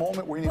 this is a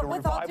moment where you need a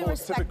revival of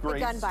civic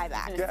grace. Gun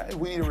buybacks. Yeah,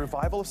 we need a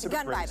revival of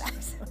civic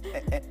grace.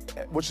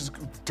 Which is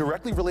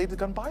directly related to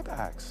gun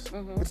buybacks.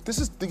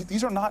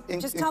 These are not.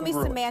 Just tell me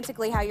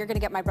semantically how you're going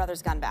to get my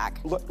brother's gun back.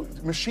 Look,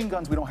 machine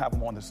guns, we don't have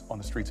them on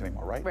the streets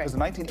anymore, right? Because in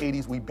the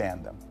 1980s we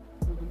banned them,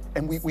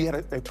 and we had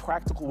a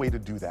practical way to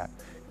do that.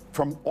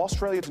 From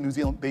Australia to New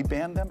Zealand, they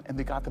banned them and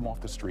they got them off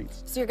the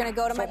streets. So you're going to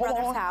go to my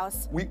brother's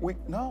house?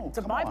 No,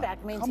 The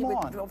buyback means you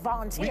would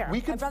volunteer.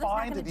 We can My brother's not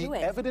find gonna the do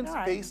it.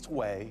 evidence-based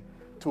way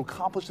to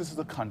accomplish this as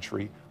a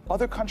country.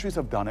 Other countries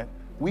have done it.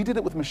 We did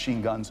it with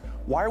machine guns.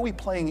 Why are we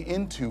playing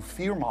into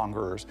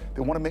fear-mongers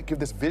that want to give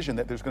this vision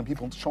that there's going to be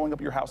people showing up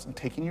at your house and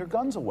taking your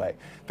guns away?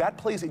 That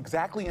plays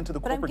exactly into the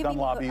corporate gun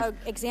lobbies.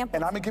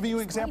 And I'm giving you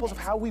examples of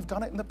how we've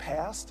done it in the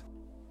past.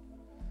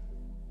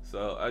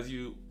 So as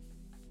you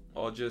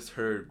all just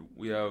heard,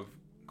 we have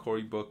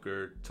Cory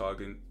Booker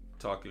talking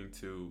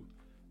to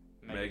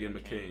Meghan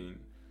McCain,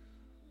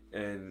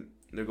 and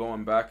they're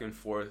going back and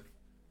forth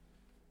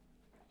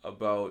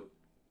about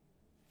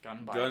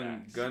gun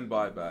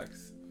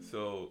buybacks.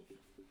 So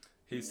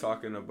he's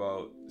talking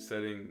about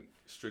setting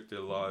stricter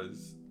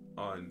laws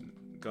on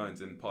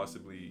guns and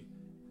possibly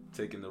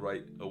taking the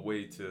right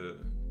away to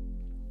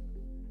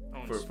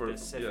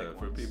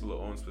for people who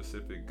own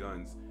specific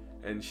guns,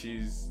 and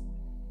she's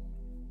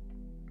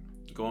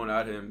going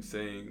at him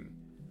saying,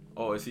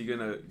 "Oh, is he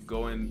gonna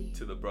go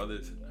into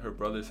her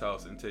brother's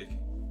house and take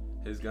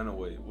his gun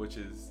away?" Which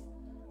is,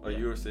 like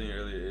you were saying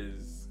earlier,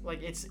 is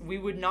like we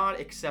would not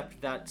accept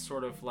that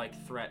sort of like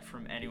threat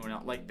from anyone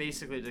else. Like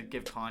basically to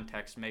give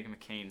context, Meghan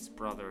McCain's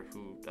brother,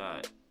 who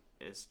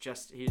is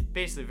just he's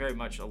basically they're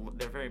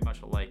very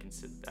much alike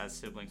as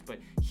siblings. But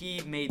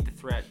he made the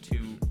threat to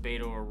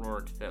Beto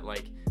O'Rourke that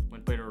like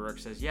when Beto O'Rourke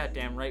says, "Yeah,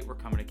 damn right, we're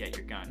coming to get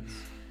your guns."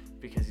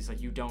 Because he's like,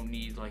 you don't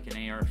need like an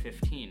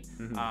AR-15.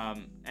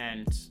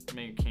 And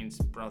Meghan McCain's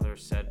brother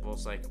said, well,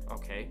 it's like,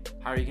 okay,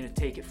 how are you gonna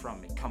take it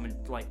from me? Come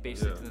and like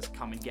basically just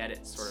come and get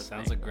it sort of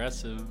Sounds thing.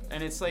 aggressive.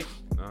 And it's like,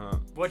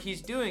 what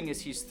he's doing is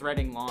he's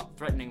threatening law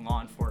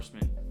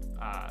enforcement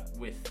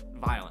with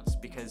violence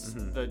because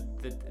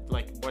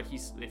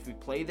if we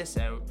play this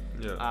out,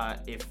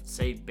 if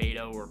say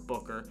Beto or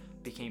Booker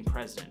became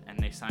president and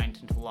they signed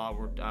into law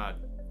where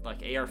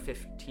like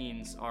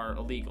AR-15s are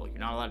illegal, you're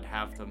not allowed to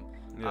have them.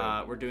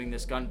 We're doing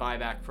this gun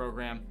buyback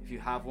program. If you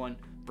have one,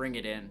 bring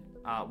it in.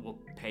 We'll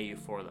pay you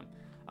for them.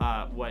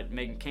 What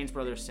Meghan McCain's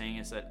brother is saying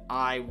is that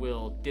I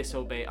will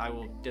disobey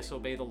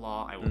the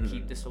law. I will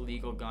keep this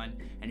illegal gun,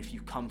 and if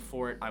you come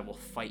for it, I will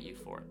fight you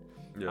for it.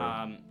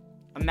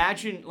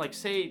 Imagine, like,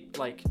 say,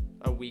 like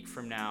a week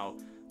from now,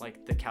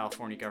 like the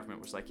California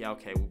government was like, yeah,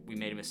 okay, we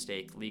made a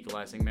mistake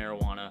legalizing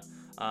marijuana.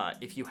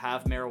 If you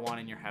have marijuana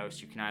in your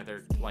house, you can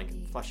either like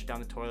flush it down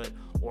the toilet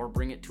or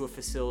bring it to a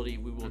facility.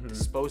 We will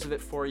dispose of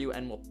it for you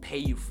and we'll pay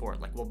you for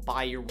it. Like we'll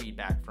buy your weed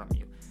back from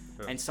you.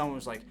 And someone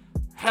was like,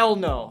 hell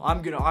no,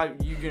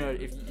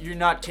 if you're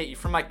not taking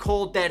from my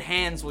cold dead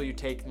hands, will you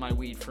take my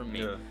weed from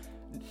me?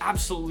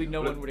 Absolutely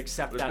no one would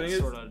accept that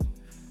sort of.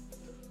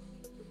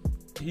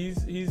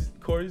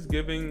 Cory's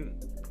giving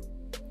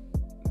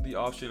the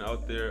option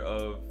out there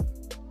of,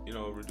 you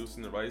know,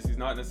 reducing the rights. He's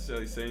not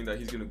necessarily saying that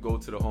he's going to go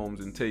to the homes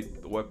and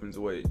take the weapons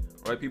away,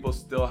 right? People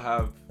still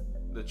have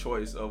the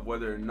choice of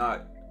whether or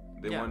not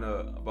they want to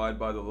abide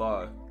by the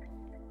law,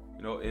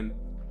 you know, in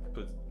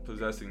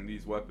possessing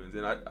these weapons.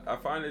 And I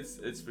find it's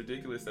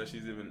ridiculous that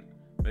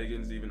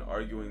Meghan's even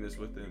arguing this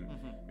with him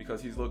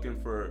because he's looking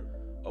for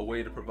a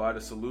way to provide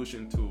a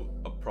solution to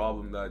a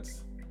problem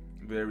that's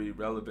very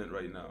relevant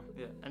right now.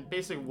 Yeah, and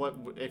basically, what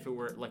if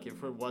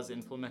it was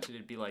implemented,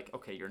 it'd be like,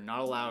 okay, you're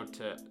not allowed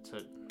to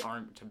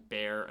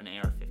bear an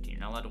AR-15. You're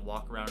not allowed to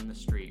walk around in the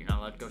street. You're not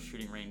allowed to go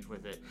shooting range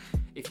with it.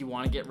 If you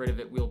want to get rid of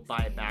it, we'll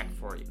buy it back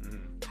for you.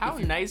 How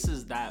nice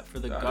is that for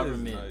the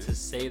government to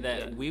say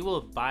that we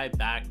will buy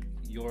back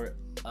your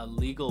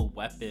illegal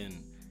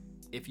weapon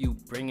if you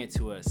bring it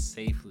to us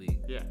safely?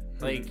 Yeah.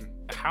 Like,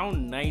 how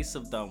nice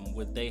of them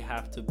would they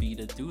have to be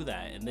to do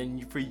that? And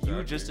then for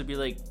you just to be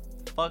like,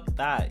 fuck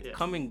that. Yeah.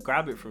 Come and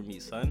grab it from me,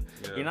 son.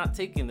 Yeah. You're not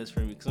taking this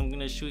from me because I'm going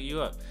to shoot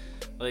you up.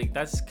 Like,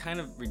 that's kind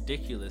of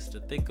ridiculous to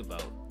think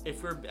about.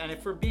 If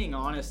we're being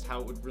honest,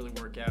 how it would really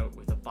work out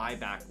with a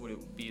buyback, what it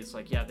would be is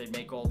like, yeah, they'd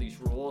make all these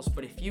rules,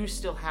 but if you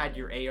still had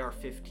your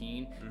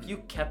AR-15, if you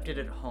kept it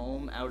at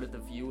home out of the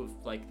view of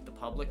like the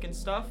public and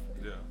stuff,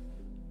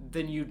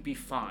 then you'd be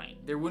fine.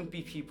 There wouldn't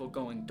be people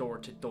going door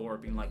to door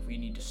being like, we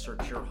need to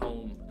search your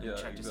home and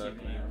check to see if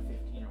an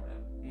AR-15 or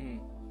whatever.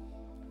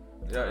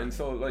 Yeah, and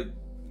so like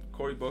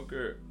Cory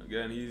Booker,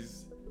 again,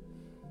 he's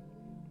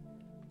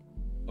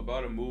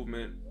about a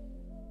movement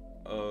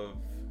of,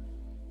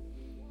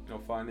 you know,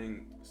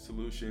 finding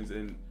solutions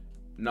and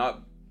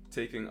not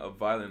taking a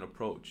violent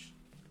approach.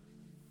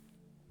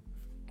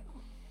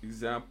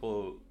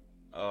 Example,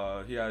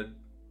 he had,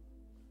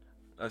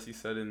 as he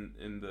said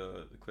in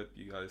the clip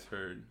you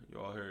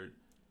all heard,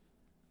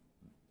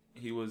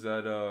 he was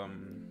at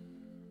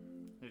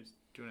he was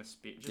doing a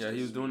speech. Yeah,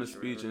 he was doing a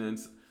speech, and then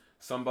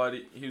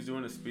he was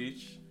doing a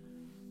speech.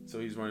 So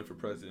he's running for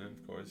president,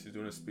 of course. He's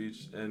doing a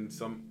speech, and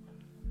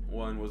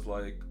someone was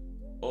like,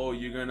 "Oh,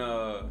 you're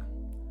gonna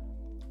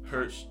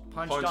punch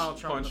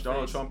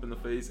Donald Trump in the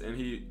face," and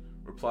he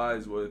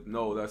replies with,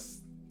 "No,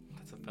 that's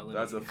a felony.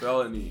 That's a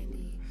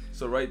felony."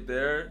 So right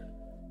there,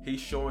 he's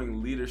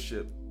showing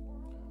leadership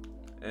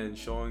and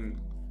showing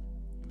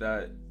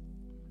that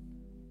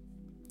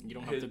You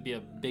don't have to be a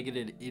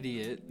bigoted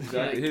idiot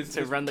Exactly.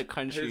 to run the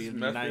country in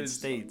the United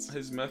States.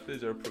 His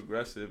methods are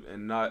progressive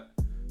and not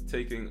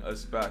taking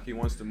us back. He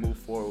wants to move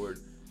forward.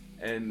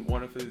 And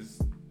one of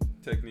his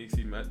techniques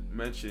he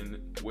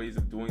mentioned, ways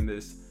of doing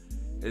this,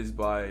 is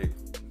by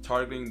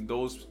targeting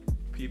those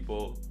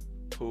people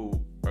who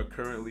are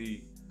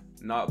currently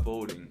not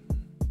voting.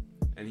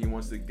 And he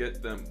wants to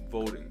get them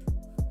voting.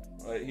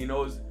 Right? He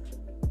knows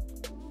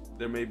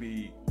there may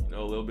be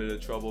a little bit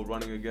of trouble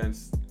running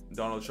against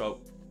Donald Trump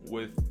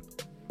with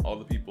all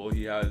the people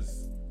he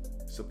has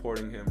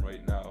supporting him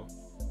right now,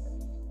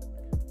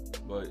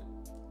 but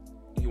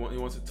he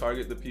wants to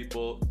target the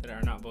people that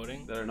are not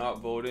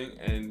voting,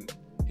 and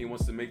he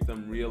wants to make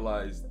them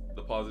realize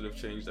the positive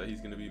change that he's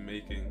going to be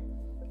making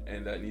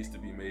and that needs to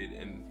be made,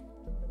 and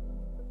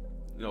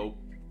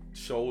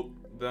show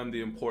them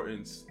the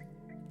importance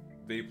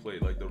they play,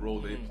 like the role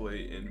they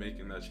play in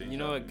making that change.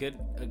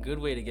 A good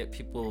way to get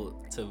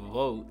people to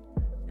vote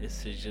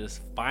is to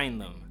just fine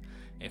them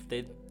if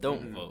they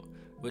don't vote,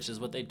 which is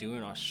what they do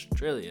in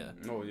Australia.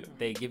 Oh yeah.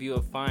 They give you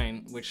a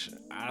fine, which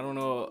I don't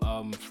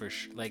know for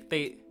sure. Like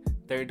they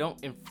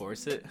don't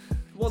enforce it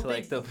to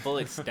like the full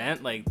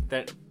extent. Like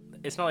that,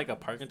 it's not like a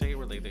parking ticket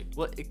where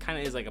it kind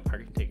of is like a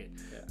parking ticket,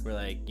 where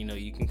like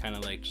you can kind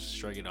of like just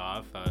shrug it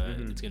off.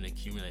 It's gonna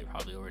accumulate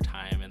probably over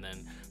time, and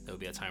then there'll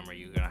be a time where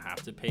you're gonna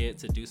have to pay it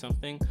to do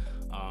something.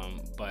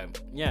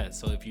 But yeah,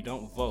 so if you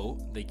don't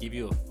vote, they give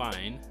you a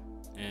fine.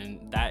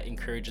 And that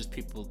encourages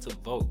people to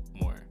vote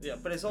more. Yeah,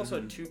 but it's also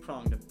a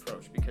two-pronged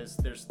approach, because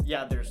there's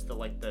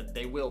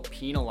they will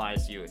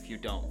penalize you if you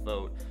don't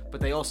vote, but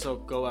they also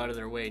go out of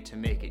their way to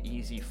make it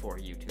easy for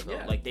you to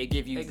vote. Like they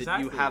give you it's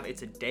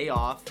a day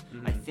off.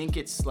 I think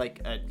it's I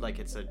don't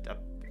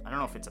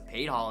know if it's a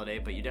paid holiday,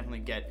 but you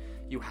definitely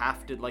you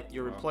have to, like,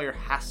 your employer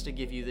has to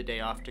give you the day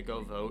off to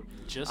go vote.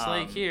 Just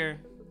like here.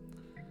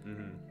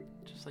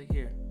 Just like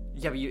here.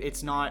 Yeah, but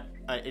it's not.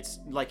 It's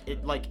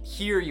like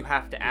here you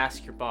have to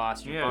ask your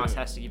boss. Your boss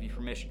has to give you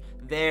permission.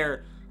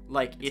 There,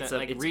 it's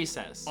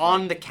recess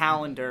on the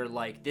calendar.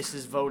 Like, this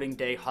is voting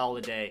day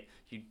holiday.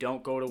 You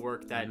don't go to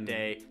work that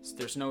day. So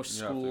there's no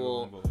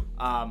school.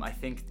 I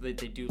think that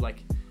they do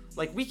like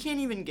we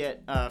can't even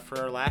get for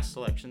our last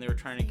election. They were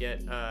trying to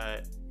get.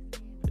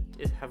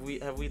 Have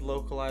we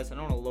localized? I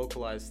don't want to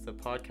localize the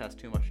podcast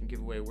too much and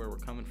give away where we're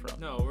coming from.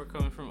 No, we're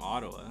coming from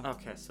Ottawa.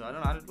 Okay, so I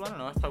don't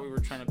know. I thought we were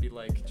trying to be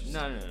like just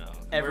no.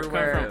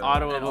 Everywhere, we're coming from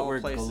Ottawa, but we're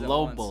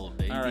global,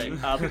 baby. All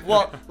right.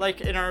 Well,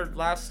 like in our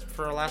last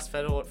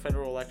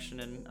federal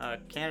election in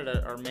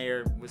Canada, our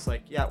mayor was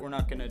like, "Yeah, we're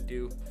not gonna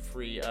do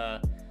free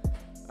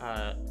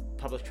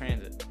public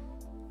transit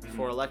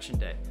for Election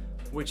Day,"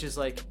 which is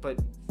like, but.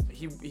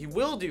 He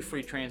will do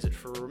free transit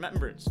for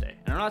Remembrance Day.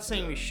 And I'm not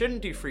saying we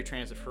shouldn't do free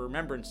transit for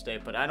Remembrance Day,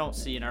 but I don't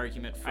see an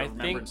argument for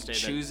Remembrance Day. I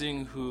think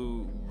choosing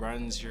who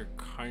runs your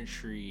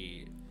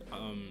country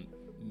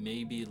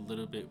may be a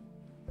little bit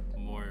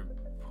more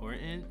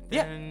important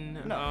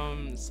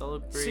than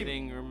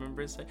celebrating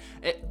Remembrance Day.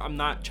 I'm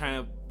not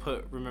trying to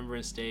put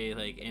Remembrance Day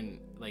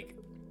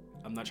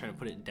I'm not trying to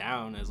put it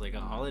down as like a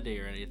holiday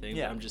or anything.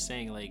 But I'm just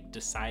saying, like,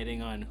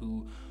 deciding on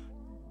who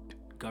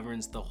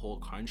governs the whole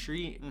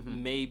country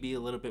may be a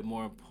little bit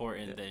more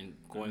important than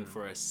going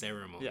for a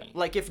ceremony. Yeah.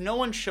 Like, if no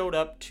one showed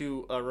up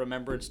to a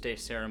Remembrance Day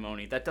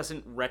ceremony, that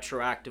doesn't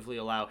retroactively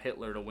allow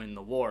Hitler to win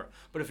the war.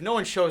 But if no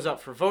one shows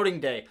up for voting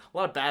day, a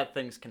lot of bad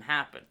things can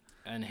happen.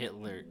 And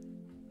Hitler,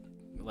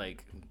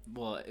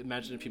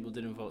 imagine if people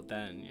didn't vote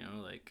then,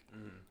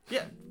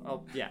 Yeah.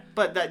 Oh, yeah.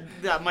 But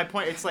that my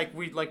point. It's like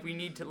we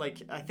need to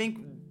I think.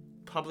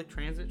 Public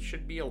transit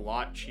should be a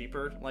lot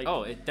cheaper.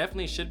 It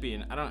definitely should be,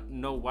 and I don't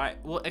know why.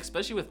 Well,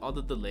 especially with all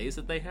the delays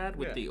that they had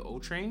with the O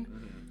train,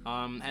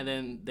 and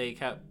then they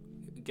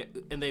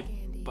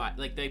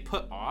they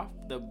put off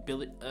the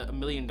 $1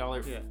 million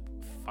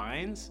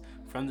fines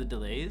from the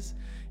delays.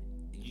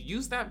 You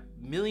use that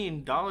 $1 million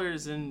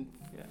in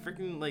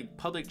freaking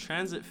public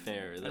transit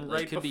fare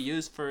that could be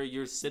used for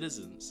your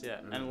citizens.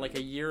 Yeah, and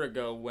a year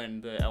ago when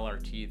the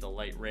LRT, the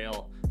light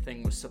rail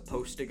thing, was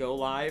supposed to go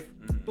live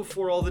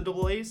before all the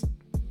delays,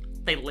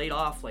 they laid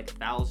off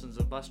thousands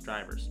of bus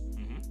drivers.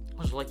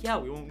 I was like, yeah,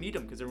 we won't need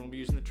them because everyone will be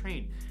using the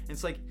train. And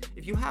it's like,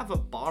 if you have a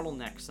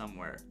bottleneck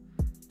somewhere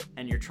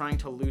and you're trying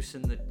to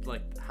loosen the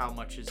how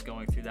much is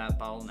going through that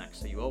bottleneck,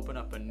 so you open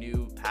up a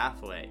new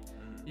pathway,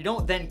 you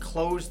don't then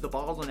close the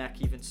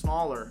bottleneck even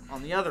smaller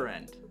on the other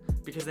end,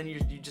 because then you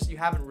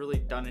haven't really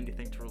done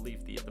anything to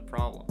relieve the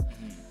problem.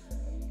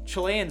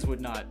 Chileans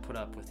would not put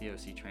up with the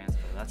OC transfer.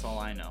 That's all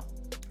I know.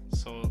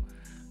 So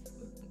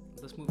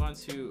let's move on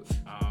to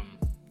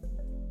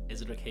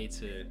is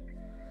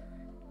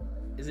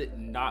it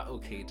not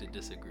okay to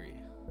disagree?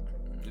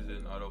 Is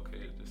it not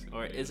okay to disagree?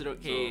 Or is it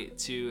okay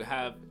to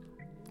have,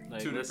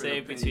 let's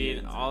say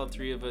between all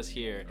three of us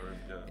here,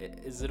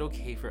 is it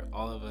okay for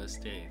all of us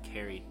to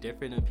carry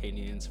different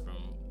opinions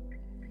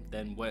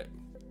than what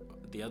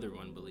the other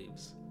one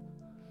believes?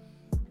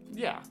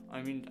 Yeah,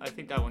 I mean, I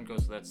think that one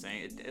goes without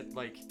saying.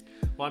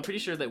 Well, I'm pretty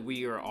sure that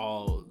we are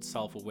all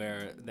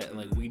self-aware that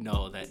like we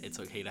know that it's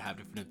okay to have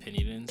different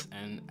opinions,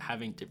 and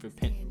having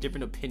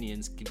different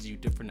opinions gives you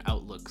different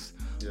outlooks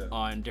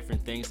on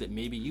different things that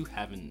maybe you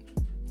haven't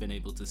been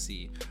able to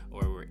see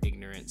or were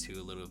ignorant to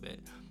a little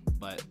bit.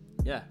 But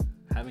yeah,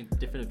 having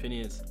different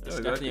opinions is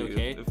definitely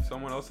okay. If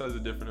someone else has a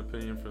different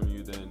opinion from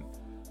you, then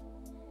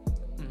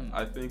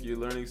I think you're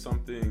learning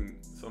something.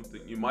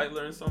 You might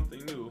learn something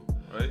new,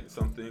 right?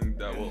 Something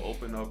that will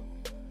open up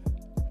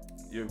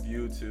your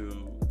view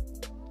to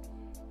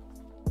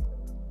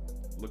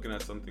looking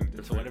at something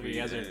differently,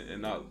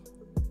 and not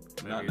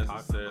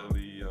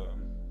necessarily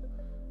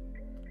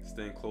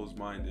staying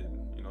closed-minded.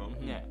 You know?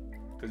 Yeah.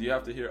 Because you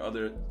have to hear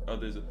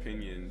others'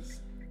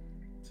 opinions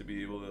to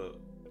be able to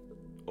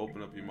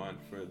open up your mind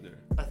further.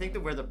 I think that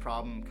where the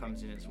problem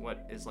comes in is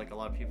like a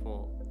lot of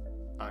people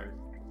are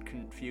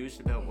confused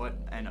about what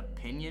an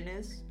opinion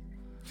is.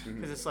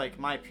 Because it's like,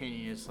 my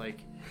opinion is like,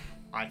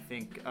 I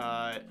think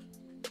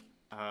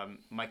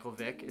Michael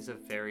Vick is a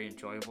very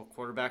enjoyable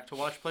quarterback to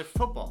watch play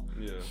football.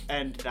 Yeah.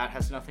 And that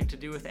has nothing to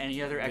do with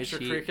any other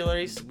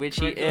extracurriculars. Which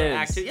he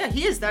is. Yeah,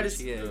 he is. That which is.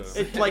 He is.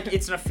 It's like,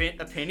 it's an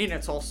opinion.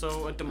 It's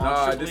also a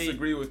demonstrably. I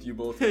disagree with you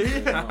both.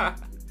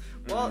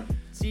 Well,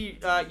 see,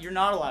 you're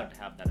not allowed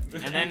to have that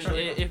opinion. And then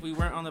if we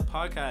weren't on the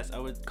podcast, I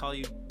would call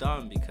you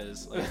dumb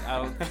because like I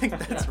don't think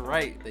that's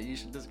right that you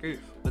should disagree.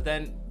 But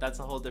then that's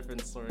a whole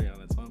different story on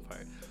its own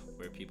part,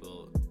 where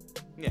people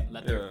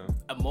let their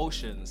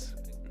emotions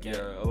get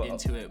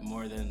into it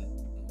more than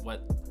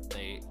what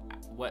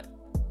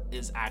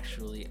is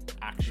actually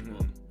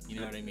actual. You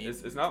know what I mean?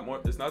 It's not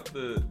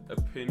the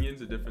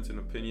opinions, the difference in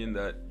opinion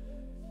that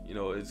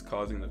is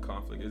causing the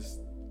conflict. It's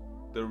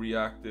the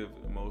reactive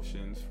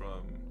emotions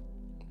from.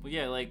 Well,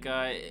 yeah, like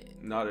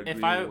not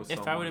agreeing with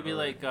if I were to be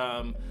like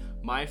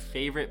my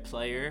favorite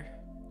player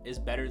is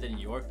better than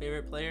your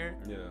favorite player,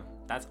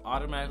 that's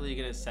automatically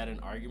gonna set an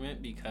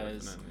argument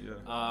because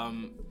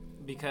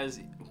because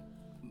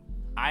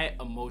I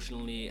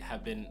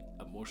have been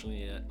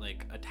emotionally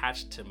like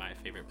attached to my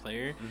favorite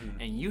player,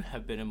 and you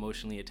have been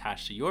emotionally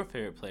attached to your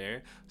favorite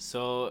player,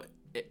 so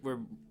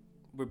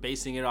we're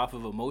basing it off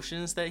of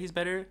emotions that he's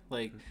better.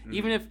 Like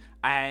even if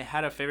I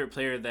had a favorite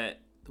player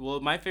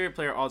my favorite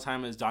player all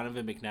time is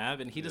Donovan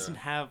McNabb, and he doesn't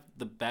have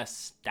the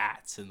best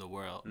stats in the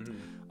world.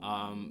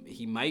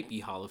 He might be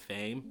Hall of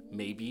Fame,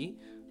 maybe.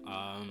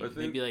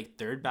 Maybe like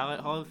third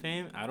ballot Hall of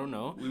Fame. I don't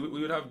know. We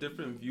would have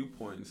different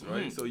viewpoints,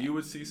 right? So you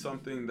would see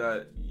something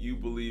that you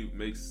believe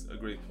makes a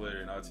great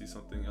player, and I'd see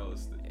something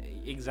else.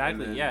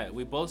 Exactly. Yeah,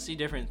 we both see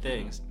different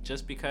things.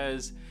 Just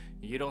because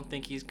you don't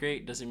think he's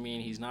great doesn't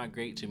mean he's not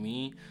great to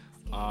me.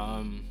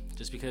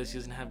 Just because he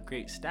doesn't have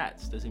great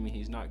stats doesn't mean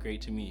he's not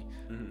great to me.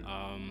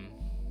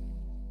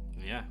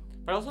 Yeah.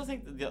 But I also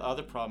think that the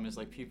other problem is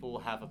like people will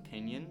have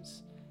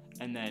opinions,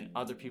 and then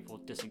other people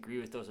disagree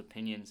with those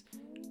opinions,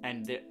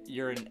 and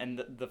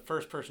the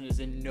first person is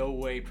in no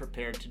way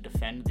prepared to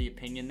defend the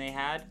opinion they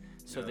had,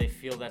 so they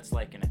feel that's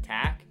like an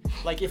attack.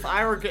 Like if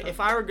I were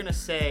gonna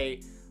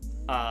say,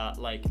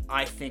 like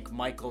I think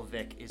Michael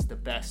Vick is the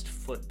best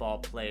football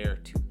player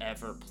to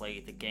ever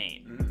play the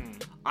game,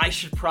 I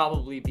should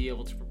probably be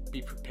able to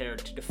be prepared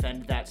to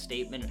defend that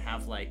statement and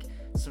have like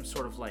some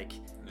sort of like.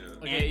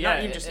 Okay, not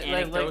even just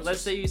anecdotes.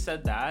 Let's say you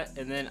said that,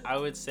 and then I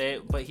would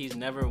say, but he's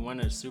never won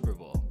a Super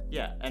Bowl.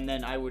 Yeah, and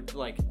then I would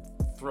like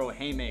throw a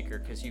haymaker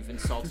because you've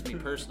insulted me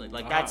personally.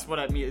 Like that's what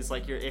I mean. Is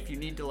like if you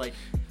need to like,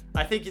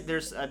 I think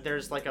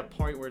there's like a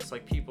point where it's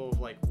like people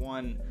like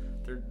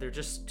they're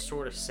just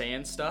sort of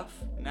saying stuff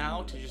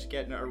now to just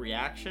get a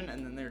reaction,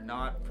 and then they're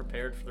not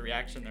prepared for the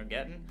reaction they're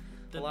getting.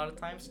 A lot of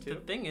times too. The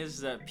thing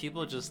is that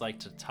people just like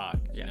to talk,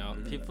 you know?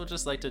 People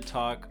just like to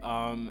talk.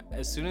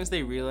 As soon as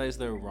they realize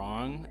they're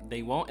wrong,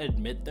 they won't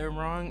admit they're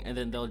wrong, and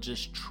then they'll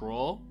just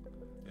troll.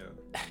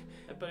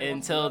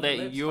 Until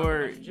that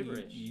you're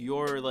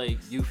like,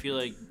 you feel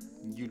like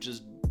you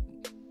just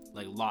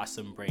like lost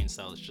some brain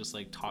cells just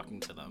like talking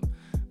to them.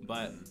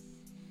 But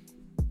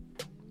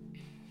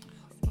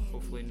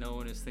hopefully no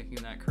one is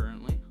thinking that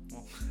currently.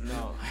 Well,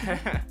 no.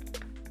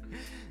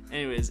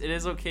 Anyways, it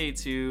is okay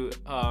to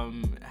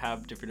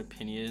have different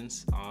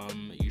opinions.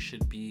 You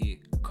should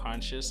be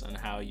conscious on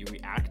how you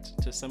react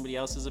to somebody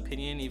else's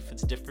opinion if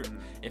it's different,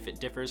 if it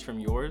differs from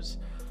yours,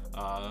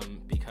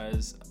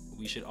 because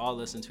we should all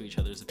listen to each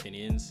other's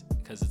opinions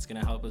because it's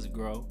gonna help us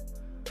grow.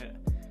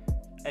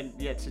 And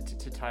yeah,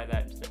 to tie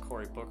that to the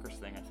Cory Booker's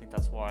thing, I think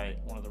that's why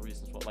one of the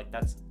reasons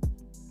that's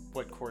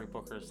what Cory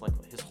Booker's like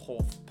his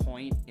whole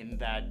point in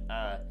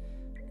that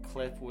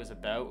clip was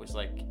about was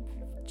like.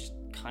 Just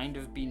kind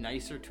of be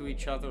nicer to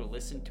each other,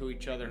 listen to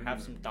each other,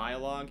 have some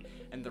dialogue.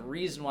 And the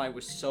reason why it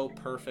was so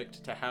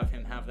perfect to have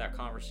him have that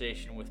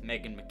conversation with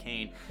Meghan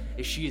McCain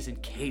is she is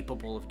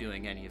incapable of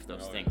doing any of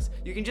those things.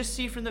 You can just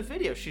see from the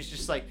video, she's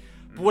just like,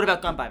 but what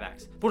about gun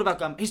buybacks? What about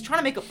gun? He's trying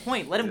to make a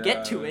point. Let him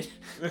get to it.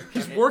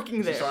 He's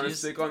working there. She's trying to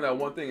stick on that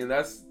one thing, and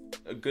that's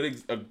a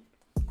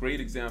great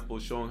example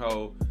showing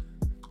how,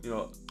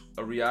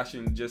 a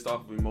reaction just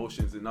off of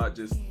emotions and not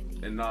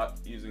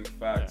using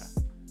facts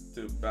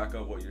to back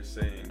up what you're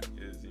saying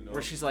is,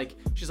 where she's like,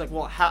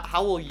 well,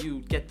 how will you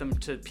get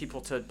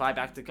people to buy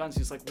back the guns?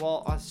 He's like,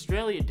 well,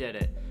 Australia did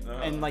it,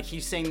 and like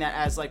he's saying that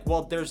as like,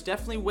 well, there's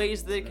definitely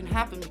ways that it can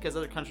happen because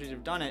other countries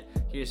have done it.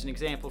 Here's an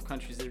example of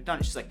countries that have done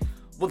it. She's like,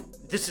 well,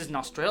 this isn't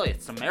Australia,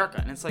 it's America,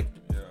 and it's like,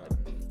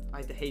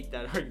 I hate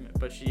that argument,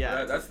 but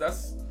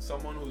that's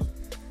someone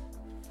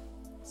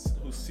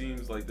who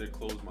seems like they're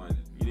closed-minded.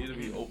 You need to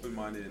be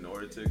open-minded in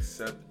order to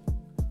accept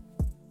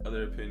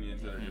other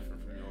opinions that are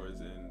different from yours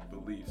and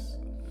beliefs,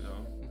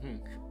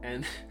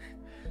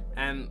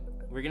 And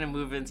we're gonna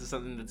move into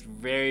something that's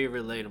very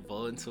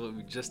relatable into what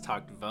we just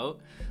talked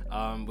about,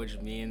 which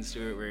means,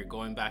 Stuart, we're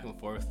going back and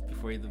forth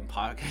before the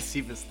podcast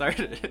even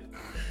started.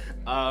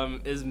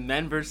 Is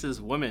men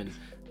versus women.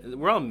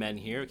 We're all men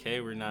here,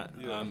 okay? We're not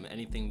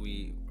anything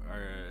we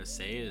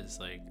say is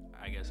like,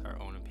 I guess, our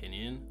own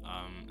opinion,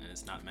 and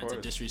it's not meant to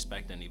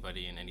disrespect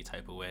anybody in any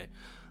type of way.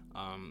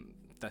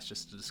 That's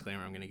just a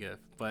disclaimer I'm gonna give.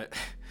 But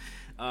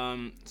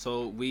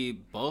so we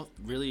both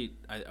really,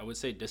 I would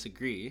say,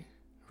 disagree,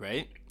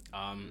 right?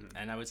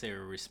 And I would say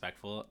we're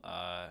respectful,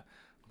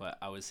 but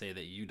I would say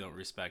that you don't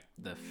respect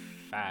the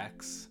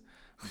facts,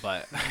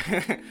 but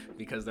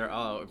because they're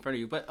all out in front of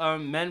you. But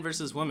men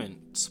versus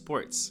women,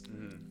 sports.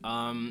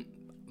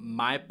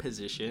 My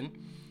position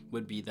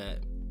would be that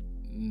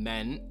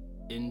men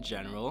in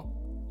general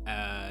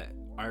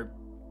are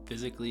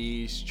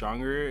physically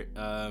stronger,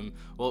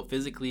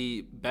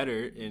 physically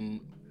better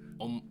in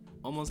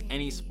almost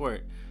any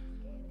sport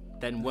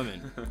than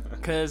women.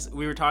 Because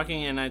we were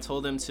talking and I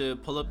told him to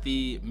pull up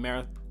the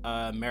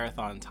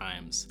marathon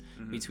times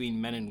between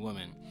men and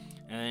women,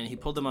 and he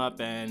pulled them up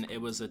and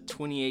it was a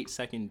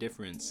 28-second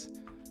difference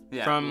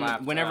from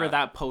whenever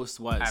that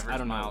post was. I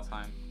don't know.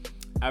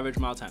 Average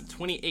mile time,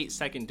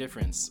 28-second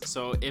difference.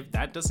 So if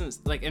that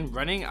doesn't, like, in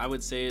running, I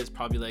would say is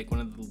probably like one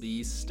of the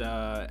least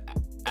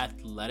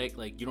athletic.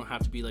 Like, you don't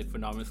have to be like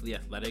phenomenally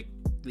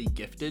athletically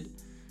gifted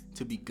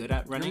to be good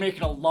at running. You're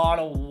making a lot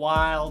of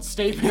wild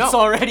statements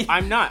already.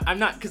 I'm not,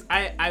 because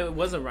I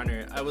was a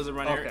runner.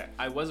 Okay.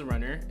 I was a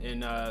runner in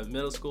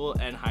middle school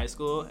and high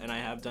school, and I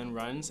have done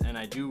runs, and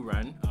I do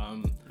run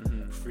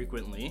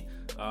frequently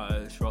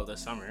throughout the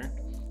summer.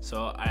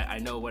 So I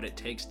know what it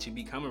takes to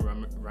become a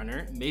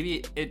runner.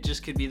 Maybe it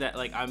just could be that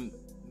like I'm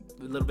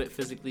a little bit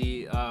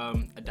physically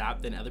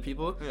adapt than other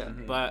people.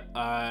 But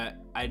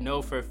I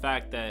know for a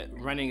fact that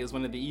running is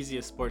one of the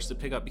easiest sports to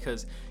pick up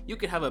because you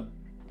could have a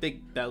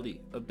big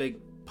belly, a big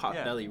pot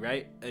belly,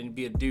 right? And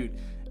be a dude,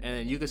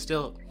 and you could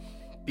still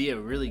be a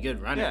really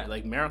good runner,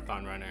 like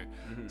marathon runner.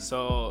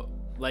 So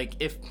like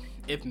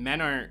if men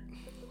are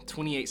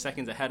 28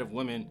 seconds ahead of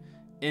women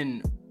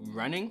in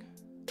running,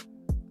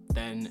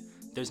 then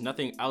there's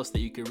nothing else that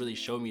you could really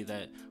show me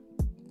that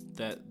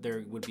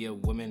there would be a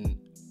woman,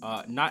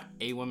 not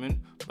a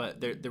woman,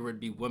 but there would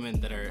be women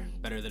that are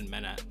better than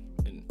men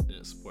in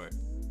a sport.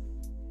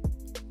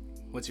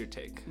 What's your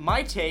take?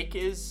 My take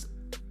is,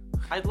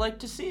 I'd like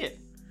to see it.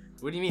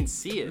 What do you mean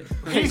see it?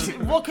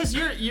 Well, because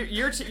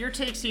your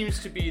take seems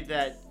to be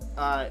that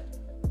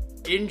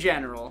in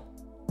general,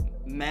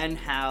 men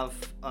have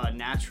a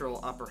natural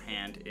upper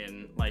hand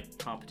in like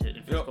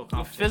physical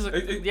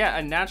competition.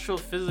 A natural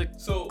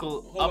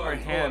physical upper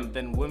hand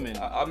than women.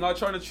 I'm not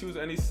trying to choose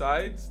any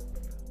sides.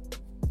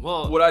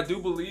 Well, what I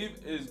do believe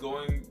is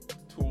going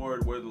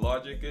toward where the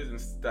logic is and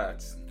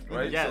stats,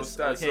 right? Yes.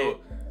 So stats. Okay.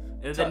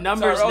 So the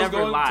numbers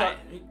never lie.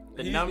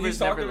 He's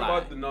talking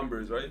about the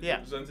numbers, right? Yeah.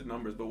 Presented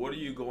numbers, but what are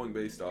you going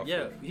based off?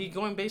 Yeah, he's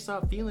going based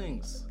off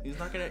feelings. He's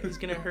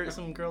gonna hurt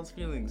some girls'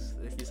 feelings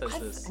if he says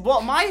this.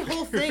 Well, my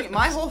whole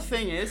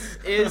thing is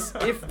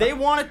if they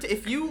want to,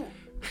 if you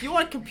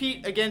want to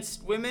compete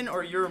against women,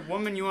 or you're a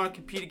woman, you want to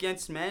compete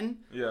against men.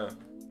 Yeah.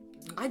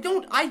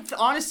 I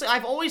honestly,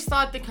 I've always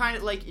thought that kind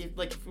of like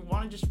if we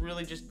want to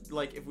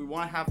if we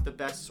want to have the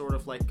best sort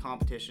of like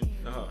competition,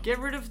 get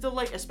rid of the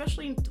like,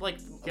 especially like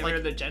get rid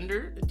of the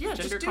gender. Yeah,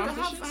 gender just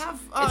competitions.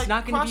 It's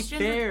not going to be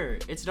fair.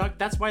 It's not.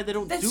 That's why they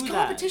don't do that.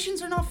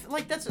 Competitions are not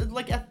like that's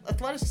like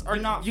athletics are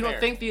not. You don't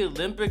think the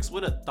Olympics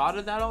would have thought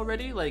of that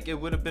already? like it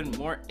would have been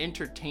more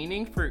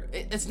entertaining for.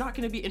 It's not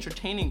going to be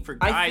entertaining for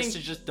guys to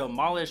just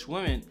demolish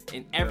women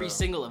in every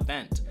single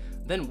event.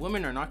 Then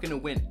women are not going to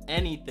win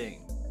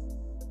anything.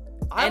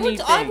 I would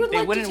they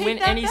like wouldn't to take win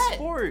that any bet.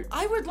 sport.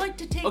 I would like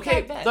to take that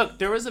bet. Okay, look,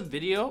 there was a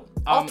video.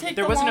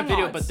 There wasn't a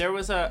video, but there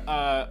was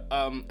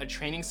a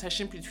training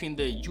session between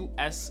the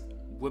U.S.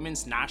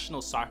 women's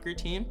national soccer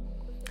team,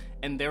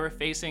 and they were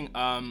facing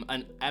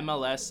an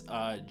MLS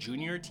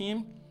junior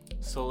team.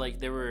 So like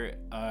they were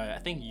I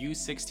think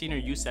U16 or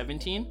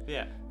U17.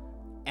 Yeah.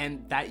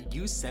 And that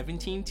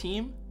U17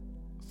 team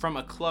from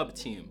a club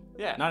team.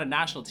 Yeah. Not a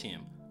national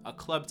team, a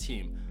club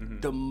team,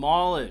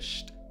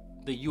 demolished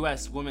the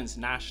U.S. women's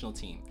national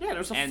team. Yeah, it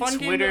was a and fun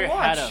Twitter game to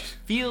watch. had a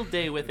field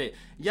day with it.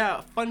 Yeah,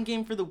 a fun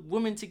game for the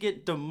women to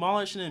get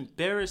demolished and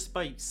embarrassed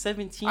by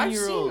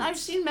 17-year-olds. I've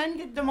seen men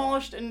get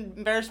demolished and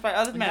embarrassed by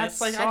other men.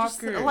 It's like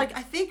soccer.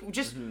 I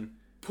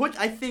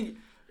think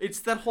it's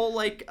that whole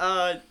like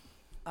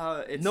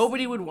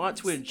Nobody would want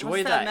to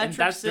enjoy that, and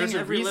there's a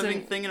every reason.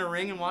 living thing in a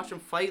ring and watch them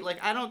fight.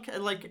 Like I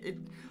don't like it.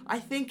 I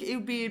think it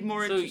would be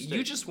more interesting. So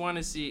you just want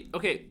to see?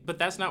 Okay, but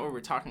that's not what we're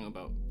talking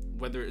about.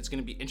 Whether it's going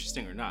to be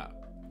interesting or not,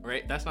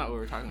 right? That's not what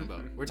we're talking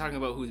about. We're talking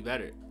about who's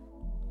better,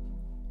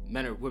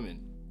 men or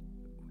women.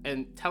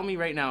 And tell me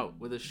right now,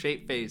 with a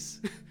straight face,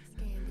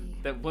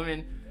 that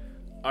women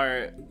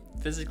are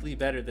physically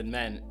better than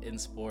men in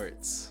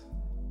sports.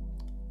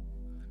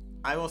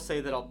 I will say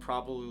that I'll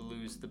probably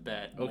lose the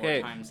bet. Okay,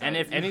 more times and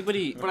if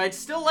anybody, but I'd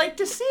still like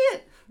to see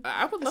it.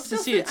 I would love to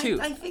see it too.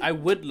 I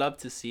would love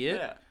to see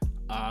it.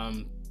 Yeah.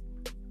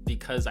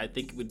 Because I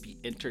think it would be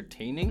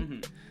entertaining.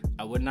 Mm-hmm.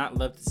 I would not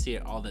love to see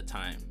it all the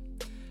time.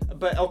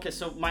 But okay,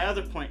 so my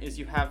other point is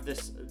you have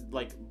this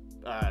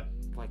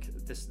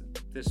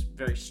this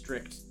very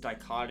strict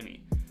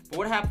dichotomy. But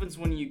what happens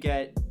when you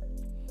get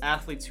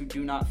athletes who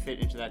do not fit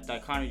into that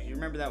dichotomy? Do you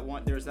remember that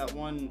one? There was that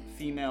one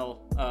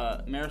female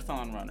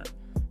marathon runner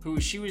who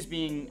she was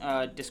being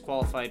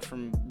disqualified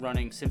from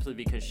running simply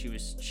because she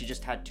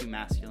just had too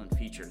masculine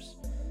features.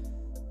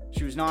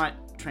 She was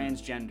not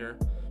transgender.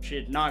 She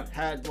had not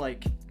had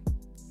like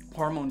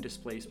hormone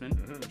displacement.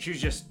 Mm-hmm. She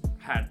just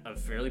had a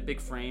fairly big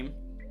frame,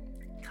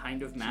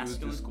 kind of masculine.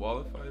 She was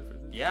disqualified for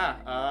this? Yeah,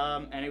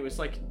 and it was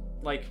like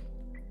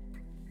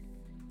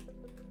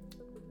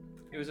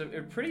it was a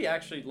pretty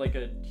actually like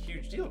a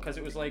huge deal because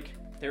it was like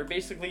they were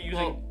basically using.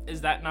 Well,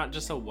 is that not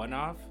just a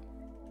one-off?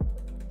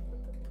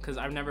 Because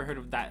I've never heard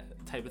of that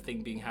type of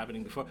thing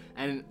happening before.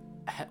 And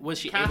was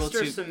she able to?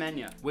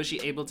 Semenya. Was she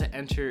able to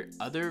enter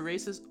other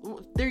races?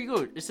 Oh, there you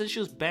go. It says she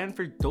was banned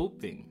for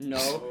doping.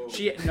 No,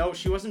 she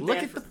wasn't. Look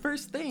at the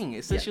first thing.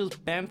 It says she was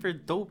banned for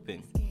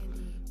doping.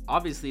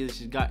 Obviously,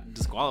 she got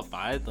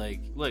disqualified.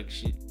 Like, look,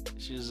 she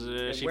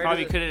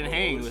probably couldn't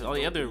hang with all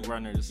the other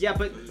runners. Yeah,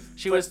 but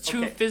she was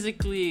too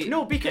physically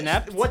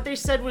inept. What they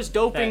said was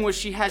doping was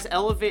she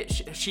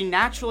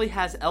naturally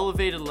has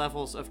elevated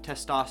levels of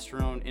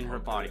testosterone in her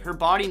body. Her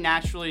body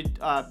naturally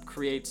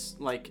creates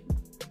like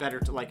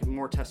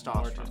more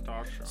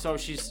testosterone. So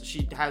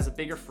she has a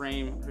bigger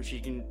frame, she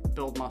can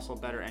build muscle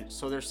better, and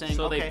so they're saying.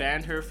 So they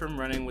banned her from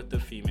running with the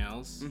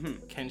females.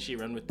 Mm-hmm. Can she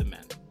run with the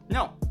men?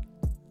 No.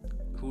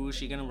 Who is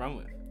she gonna run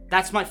with?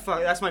 That's my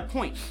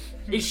point.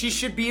 Is she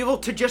should be able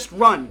to just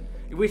run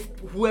with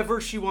whoever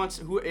she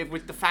wants,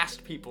 with the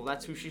fast people.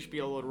 That's who she should be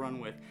able to run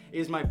with.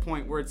 Is my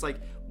point. Where it's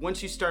like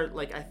once you start,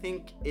 like I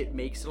think it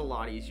makes it a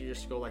lot easier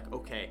just to go like,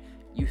 okay,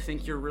 you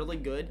think you're really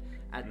good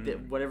at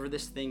whatever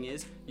this thing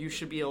is, you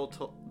should be able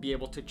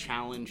to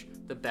challenge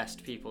the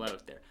best people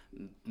out there.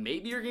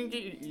 Maybe you're gonna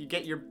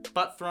get your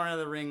butt thrown out of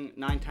the ring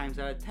 9 times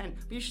out of 10,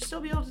 but you should still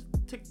be able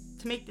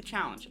to make the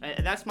challenge.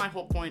 That's my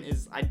whole point.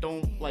 Is I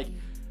don't like.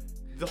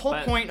 The whole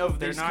point of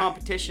these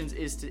competitions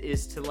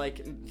is to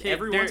like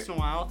every once in a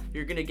while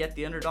you're gonna get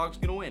the underdog's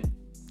gonna win.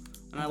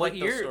 And I like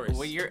those stories.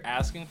 What you're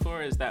asking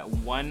for is that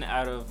 1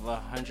 out of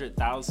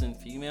 100,000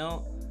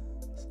 female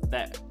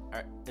that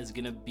is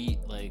gonna beat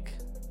like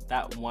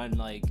that one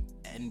like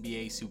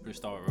NBA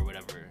superstar or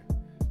whatever.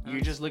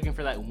 You're just looking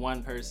for that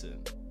one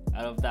person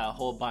out of that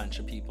whole bunch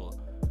of people.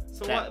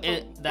 So that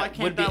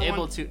would be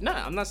able to. No,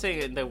 I'm not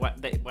saying that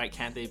why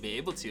can't they be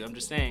able to. I'm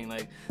just saying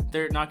like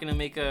they're not gonna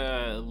make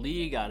a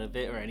league out of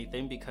it or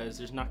anything because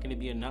there's not gonna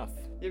be enough.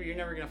 Yeah, but you're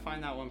never gonna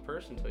find that one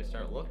person until you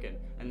start looking,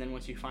 and then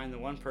once you find the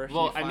one person,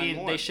 well, I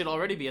mean, they should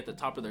already be at the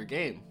top of their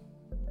game.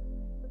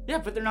 Yeah,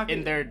 but they're not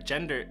in their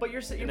gender. But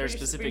you're saying in their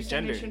specific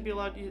gender. They shouldn't be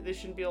allowed. They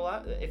shouldn't be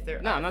allowed if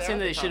they're. No, I'm not saying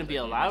that they shouldn't be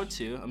allowed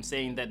to. I'm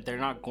saying that they're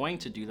not going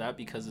to do that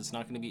because it's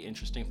not going to be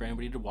interesting for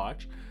anybody to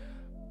watch.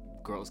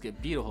 Girls get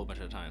beat a whole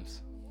bunch of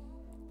times.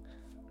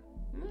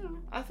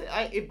 I'd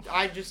say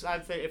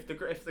if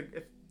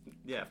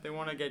they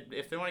want to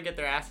get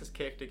their asses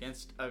kicked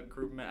against a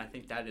group of men, I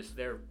think that is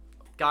their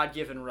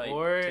God-given right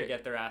to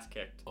get their ass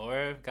kicked. Or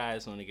if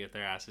guys want to get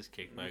their asses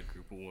kicked by a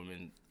group of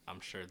women, I'm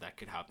sure that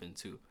could happen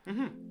too.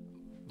 Mm-hmm.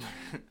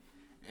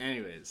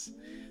 Anyways,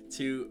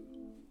 to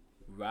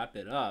wrap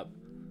it up,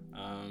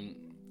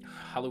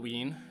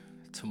 Halloween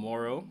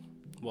tomorrow.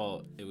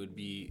 Well, it would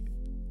be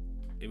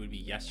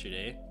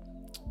yesterday.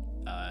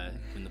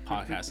 When the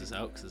podcast is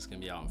out, because it's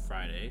gonna be out on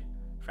Friday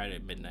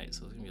at midnight,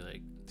 so it's gonna be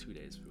like 2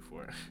 days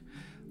before.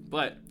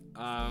 But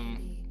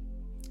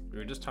we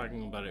were just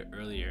talking about it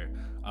earlier.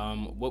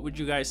 What would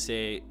you guys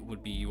say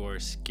would be your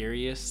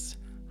scariest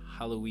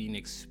Halloween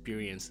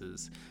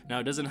experiences? Now,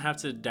 it doesn't have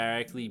to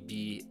directly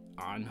be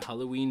on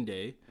Halloween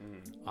Day.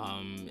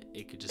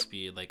 It could just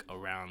be like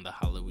around the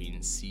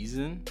Halloween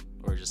season,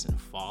 or just in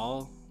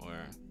fall, or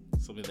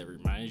something that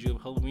reminds you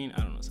of Halloween.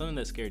 I don't know, something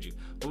that scared you.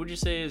 What would you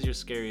say is your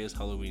scariest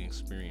Halloween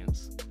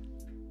experience?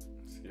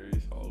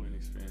 Scariest Halloween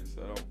experience?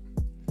 I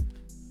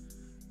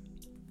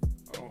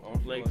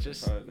don't like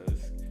just something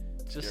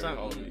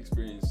Halloween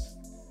experience.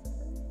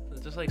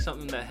 Just like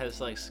something that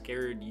has like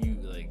scared you,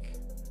 like.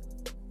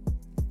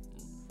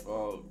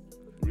 Well,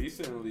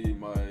 recently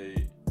my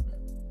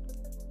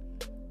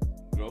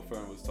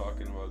girlfriend was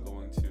talking about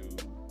going to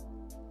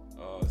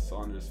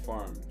Saunders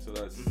Farm, so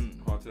that's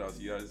haunted house.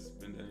 You guys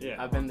been there? Yeah,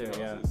 I've been there.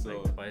 Yeah,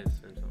 so, like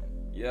twice or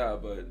something. Yeah,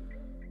 but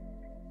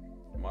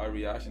my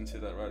reaction to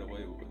that right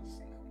away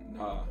was,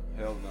 nah,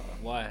 hell nah.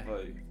 Why?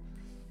 Like,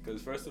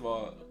 because first of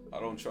all, I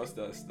don't trust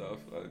that stuff.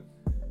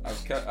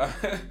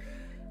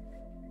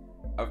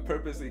 I've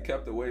purposely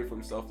kept away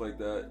from stuff like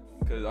that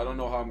because I don't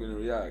know how I'm gonna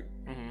react,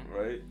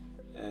 right?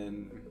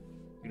 And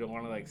you don't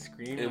want to like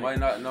scream. It might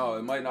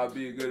not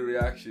be a good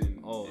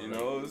reaction. Oh, you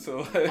know, so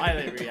like,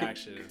 violent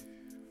reaction.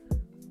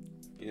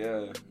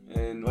 Yeah,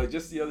 and like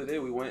just the other day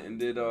we went and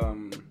did a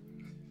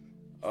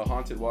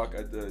haunted walk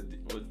at the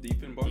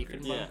Deepin Bunker.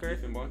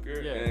 Deepin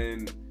Bunker, yeah.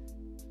 And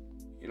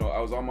you know I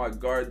was on my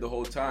guard the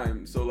whole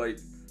time, so like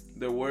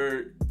there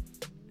were,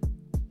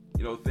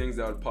 you know, things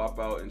that would pop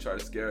out and try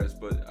to scare us,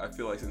 but I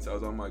feel like since I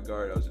was on my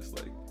guard, I was just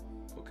like,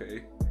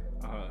 okay,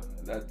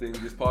 that thing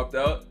just popped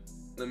out.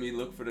 Let me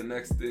look for the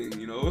next thing,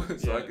 you know,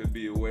 so I could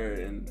be aware.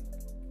 And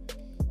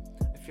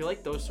I feel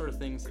like those sort of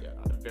things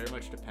very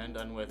much depend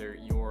on whether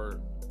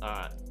your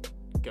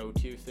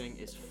go-to thing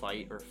is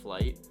fight or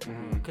flight.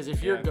 Because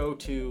if your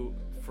go-to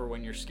for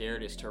when you're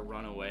scared is to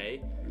run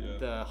away,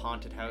 the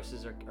haunted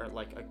houses are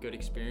like a good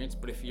experience.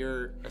 But if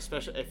your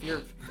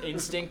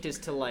instinct is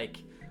to like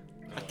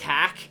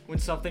attack when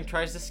something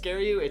tries to scare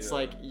you, it's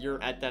like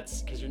you're at that,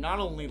 because you're not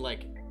only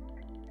like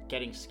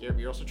getting scared,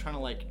 but you're also trying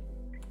to like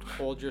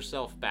hold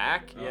yourself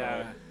back.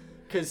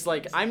 Because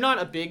like I'm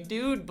not a big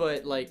dude,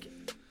 but like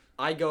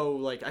I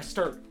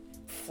start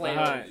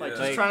flailing,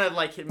 just trying to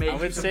like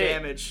make some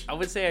damage. I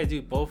would say I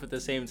do both at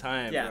the same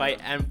time. Fight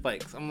and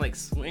fight. I'm like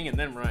swing and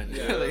then run.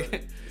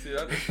 Like, see,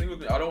 that's the thing with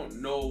me. I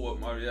don't know what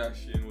my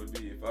reaction would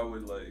be if I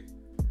would like.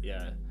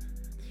 Yeah.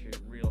 You're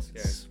real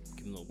scared.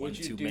 Give him a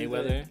 1-2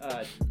 Mayweather.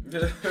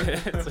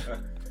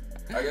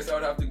 I guess I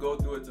would have to go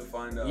through it to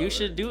find out. You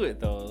should do it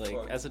though, like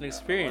as an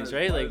experience,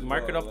 right? Like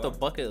mark it off the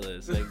bucket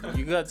list. Like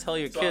you gotta tell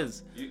your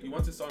kids. You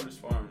went to Saunders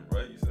Farm,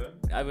 right? You said.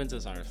 I went to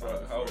Saunders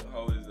Farm. How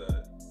is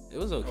that? It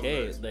was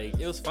okay. Like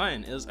it was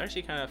fun. It was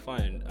actually kind of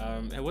fun.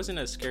 It wasn't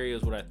as scary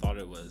as what I thought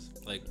it was.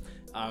 Like,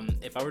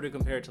 if I were to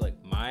compare it to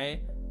like my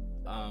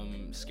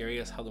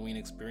scariest Halloween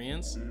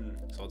experience,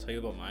 so I'll tell you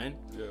about mine.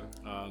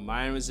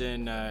 Mine was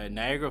in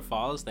Niagara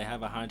Falls. They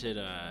have a haunted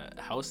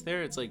house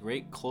there. It's like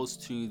right close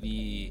to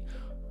the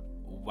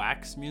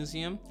Wax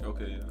Museum.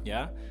 Okay.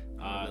 Yeah.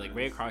 Like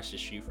right across the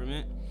street from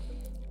it.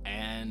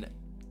 And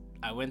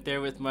I went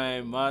there with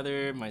my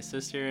mother, my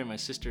sister, and my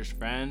sister's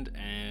friend,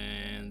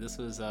 and this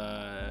was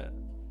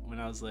when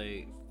I was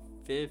like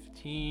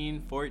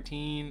 15,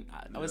 14.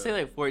 I would say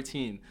like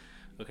 14.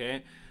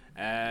 Okay.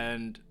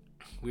 And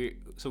we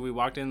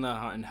walked in the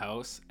haunted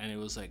house and it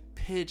was like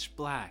pitch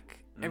black.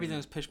 Everything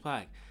was pitch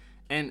black.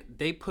 And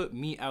they put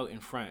me out in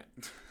front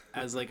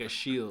as like a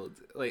shield.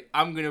 Like,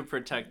 I'm gonna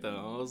protect them.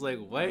 I was like,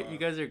 what? You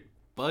guys are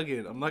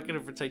bugging. I'm not gonna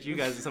protect you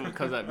guys if someone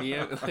comes at me.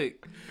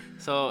 Like,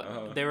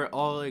 so they were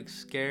all like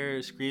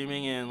scared,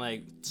 screaming, and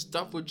like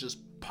stuff would just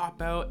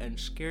pop out and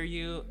scare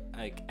you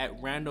like at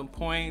random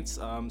points.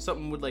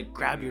 Something would like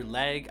grab your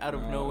leg out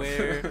of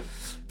nowhere.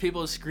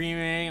 People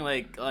screaming,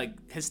 like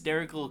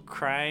hysterical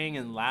crying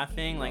and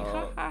laughing, like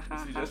ha ha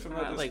ha, see, just from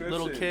that like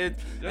little kids.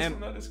 Just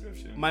from that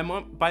description. My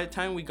mom, by the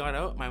time we got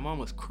out, my mom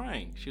was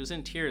crying. She was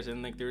in tears,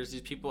 and like there was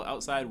these people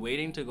outside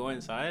waiting to go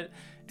inside,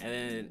 and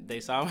then they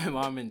saw my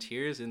mom in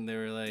tears, and they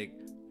were like,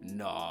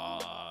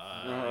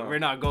 "Nah, we're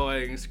not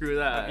going. Screw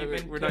that.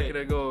 We're not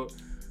gonna go."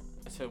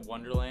 To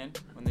Wonderland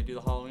when they do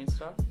the Halloween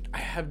stuff? I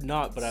have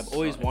not, but I've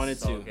always wanted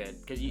to. Good,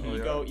 because you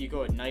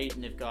go at night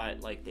and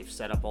they've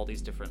set up all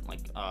these different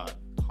like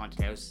haunted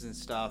houses and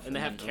stuff, and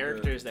they have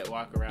characters that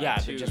walk around. Yeah,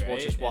 too, they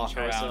just walk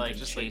around to, like, and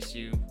just chase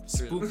you,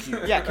 spook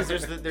you. Yeah, because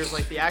there's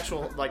like the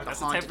actual like the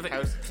haunted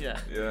house. Yeah,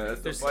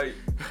 that's the fight.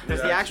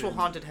 There's the actual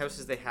haunted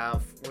houses they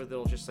have where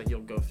they'll just like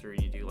you'll go through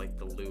and you do like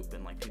the loop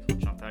and like people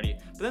jump out at you,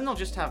 but then they'll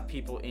just have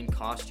people in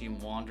costume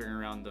wandering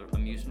around the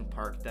amusement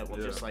park that will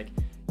just like.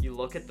 You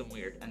look at them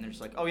weird, and they're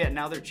just like, oh yeah,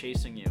 now they're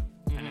chasing you,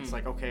 and it's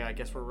like, okay, I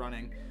guess we're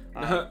running,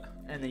 and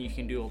then you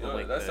can do all the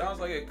like. That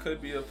sounds like it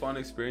could be a fun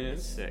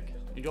experience. Sick.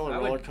 You do all the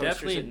roller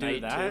coasters at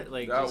night that. Too.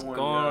 Like that just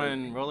go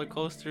on roller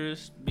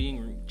coasters,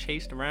 being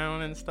chased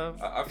around and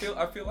stuff. I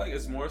feel like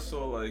it's more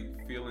so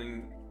like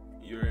feeling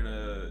you're in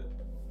a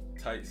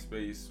tight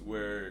space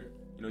where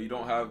you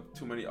don't have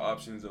too many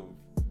options of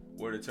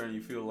where to turn.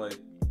 You feel like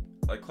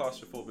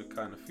claustrophobic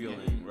kind of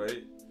feeling,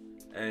 right?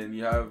 And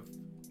you have.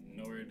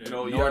 You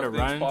have things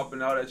run.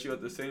 Popping out at you at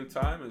the same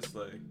time. It's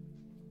like,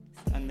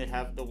 and they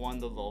have the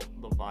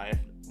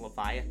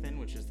Leviathan,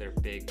 which is their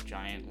big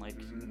giant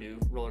new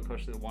roller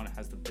coaster. The one that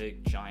has the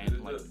big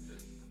giant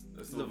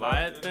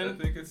Leviathan. I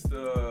think it's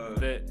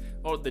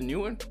the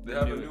new one. They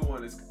have a new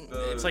one.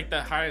 It's like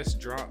the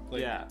highest drop.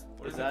 Like, yeah.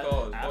 What is that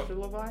called? After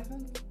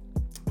Leviathan?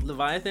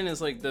 Leviathan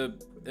is like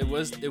it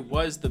was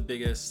the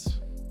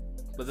biggest,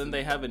 but then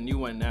they have a new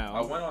one now.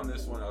 I went on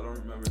this one. I don't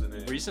remember the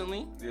name.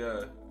 Recently?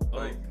 Yeah.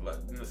 Like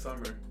in the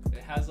summer.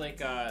 It has like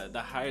the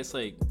highest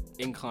like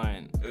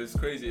incline. It's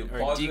crazy. It or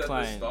pauses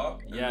decline. At the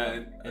stop, and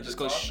then it just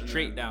goes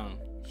straight down.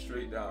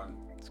 Straight down.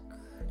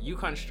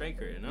 Yukon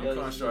Striker, no? Yeah,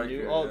 this is the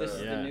new- oh, this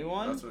is the new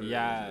one? That's what it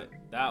Yeah, is.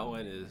 that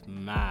one is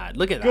mad.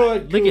 Look at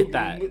Good. that. Look at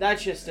that.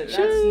 That's just it.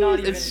 That's not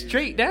even. It's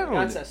straight down.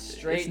 That's a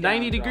straight. It's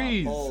 90 down drop.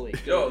 degrees. Holy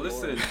Yo, good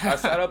listen, lord. I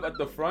sat up at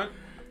the front.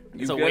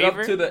 You It's a get up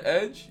waiver? to the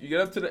edge. You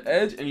get up to the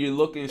edge, and you're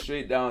looking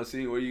straight down,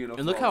 seeing where you're gonna.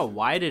 And look fall how to.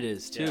 wide it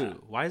is too. Yeah.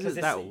 Why is 'Cause it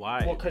it's- that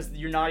wide? Well, because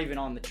you're not even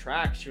on the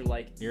tracks. You're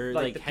like You're,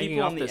 the hanging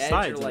people off on the the edge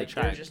sides are of the like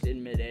they're track. just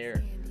in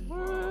midair.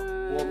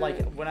 Well,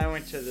 like when I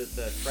went to the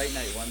Fright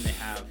Night one, they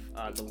have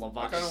the I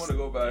Leviathan. kind of want to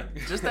go back.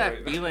 Just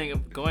that feeling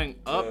of going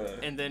up,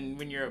 Yeah. and then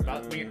when you're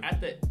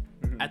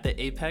at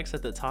the apex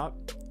at the top,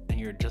 and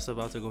you're just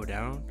about to go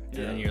down, and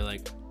then Yeah. you're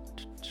like,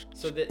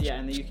 So that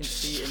and then you can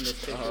see in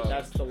this picture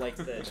that's the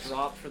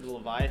drop for the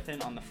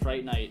Leviathan on the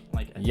Fright Night.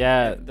 Like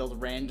Yeah. they'll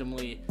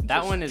randomly. that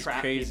just one is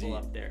trap crazy. people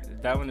up there.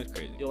 That one is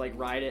crazy. You'll like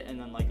ride it, and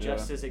then like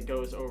just Yeah. as it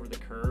goes over the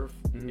curve,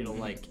 it'll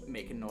like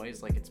make a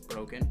noise like it's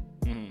broken,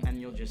 and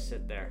you'll just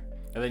sit there.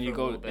 And then you for a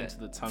go little bit. into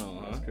the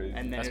tunnel, huh? That's crazy.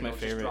 And then That's it'll my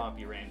just favorite. drop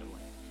you randomly.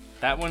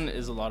 That one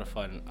is a lot of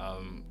fun.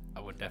 I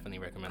would definitely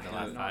recommend the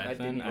I didn't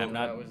Leviathan. know I'm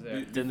that not. was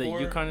there. Then the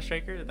Before- Yukon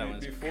Striker. That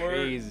one's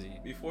crazy.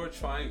 Before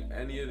trying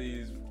any of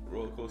these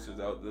roller coasters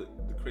out, the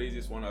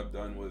craziest one I've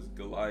done was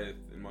Goliath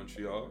in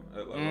Montreal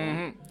at level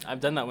one.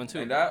 I've done that one too.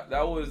 And that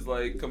was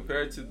like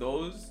compared to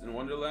those in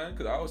Wonderland,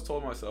 because I always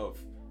told myself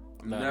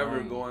I'm That never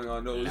wrong. going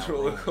on those That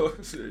roller wrong.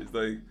 coasters.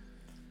 Like,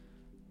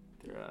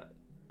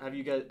 Have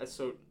you guys?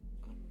 So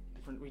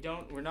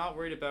we're not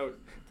worried about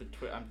the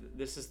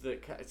this is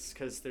it's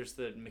because there's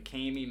the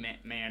McCamey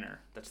Manor.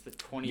 That's the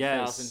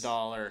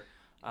 $20,000.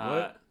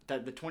 What?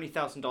 That the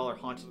 $20,000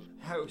 haunted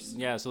house.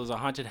 Yeah, so there's a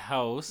haunted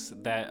house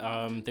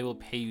that they will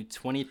pay you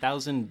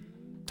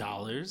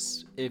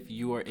 $20,000 if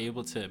you are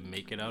able to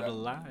make it out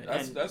alive.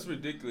 that's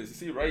ridiculous. You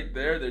see, right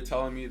there, they're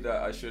telling me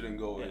that I shouldn't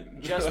go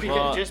in. Just because,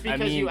 Well, just I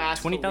because mean, you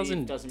ask to leave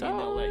 $20,000 doesn't mean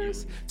they'll let you.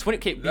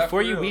 20K That before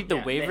for you real? read the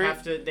Yeah, waiver. They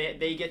have to.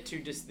 They get to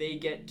just. They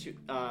get to.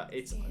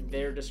 It's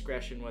their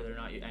discretion whether or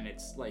not you. And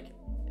it's like,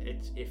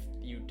 it's if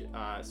you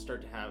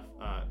start to have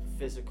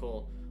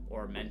physical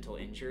or mental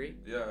injury.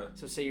 Yeah.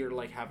 So say you're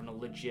like having a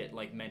legit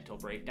like mental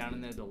breakdown in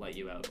there, they'll let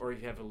you out. Or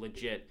if you have a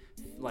legit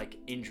like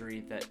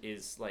injury that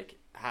is like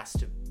has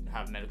to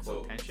have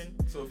medical attention.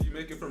 So if you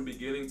make it from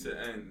beginning to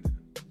end,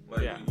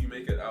 like Yeah. you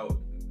make it out.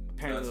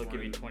 Apparently that's they'll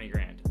give you when-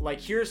 $20,000.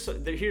 Like here's.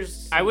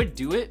 I would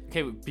do it.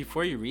 Okay,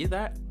 before you read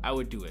that, I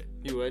would do it.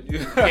 You would.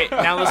 Okay,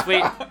 now let's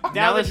wait.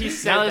 Now that he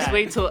said let's that.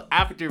 wait till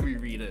after we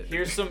read it.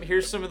 Here's some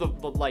of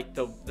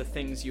the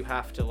things you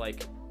have to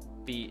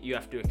you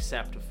have to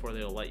accept before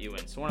they'll let you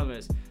in. So one of them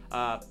is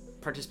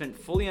participant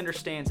fully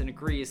understands and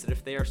agrees that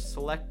if they are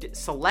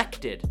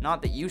selected,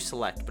 not that you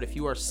select, but if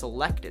you are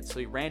selected, so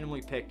you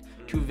randomly picked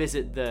to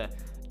visit the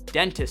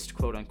dentist,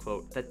 quote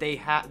unquote, that they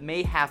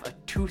may have a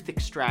tooth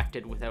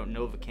extracted without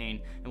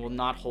Novocaine and will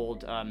not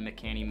hold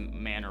McCamey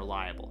Manor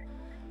liable.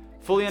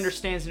 Fully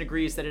understands and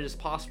agrees that it is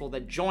possible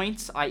that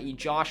joints, i.e.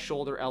 jaw,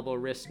 shoulder, elbow,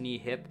 wrist, knee,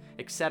 hip,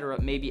 etc.,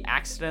 may be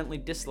accidentally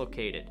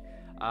dislocated.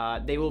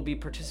 They will be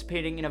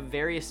participating in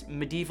various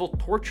medieval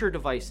torture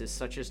devices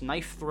such as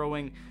knife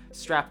throwing,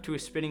 strapped to a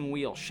spinning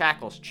wheel,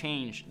 shackles,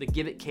 chains, the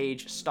gibbet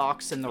cage,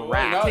 stocks, and the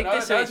rack. Now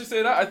that you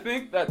say that, I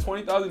think that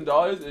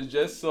 $20,000 is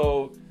just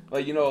so,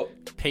 like, you know,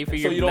 Pay for so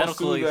your you don't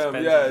medical sue them.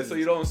 expenses. Yeah, so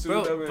you don't sue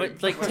Bro, them.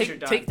 but like Once you're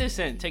take done. this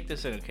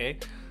in, okay?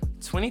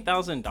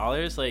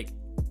 $20,000, like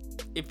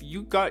if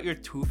you got your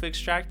tooth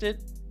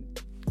extracted,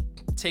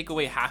 take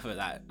away half of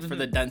that for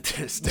the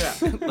dentist. Yeah.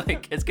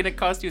 Like it's gonna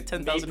cost you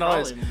 $10,000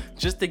 Probably.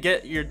 just to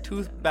get your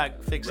tooth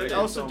back fixed. Right. in.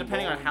 Also, Some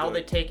depending on bone, how but-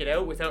 they take it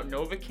out without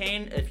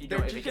Novocaine, if you They're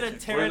don't, just if it gonna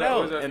gets tear What it is that- what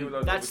out. is that And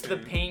without that's the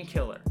Novocaine?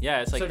 painkiller.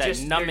 yeah, it's like So that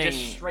just, numbing, they're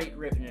just straight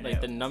ripping it like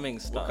out. the numbing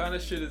stuff. What kind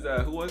of shit is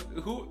that?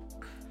 Who?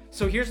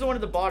 So here's the one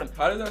at the bottom.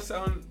 How does that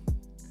sound?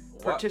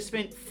 What?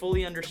 Participant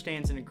fully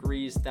understands and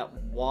agrees that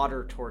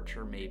water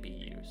torture may be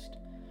used.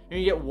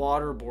 You get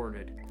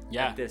waterboarded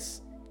Yeah. at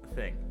this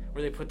thing,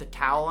 where they put the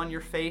towel on your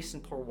face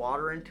and pour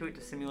water into it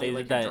to simulate They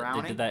like did that. you're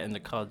drowning. They did that in the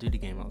Call of Duty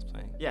game I was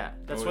playing. Yeah,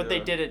 that's Oh, what they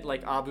yeah. did at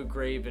like Abu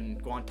Ghraib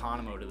and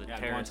Guantanamo to the Yeah,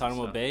 terrorists.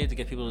 Guantanamo and stuff. Bay to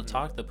get people to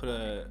talk. They put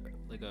a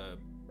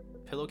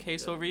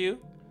pillowcase over you,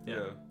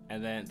 Yeah.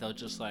 and then they'll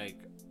just like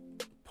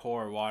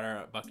pour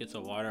buckets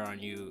of water on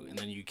you, and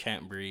then you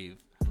can't breathe.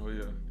 Oh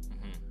yeah.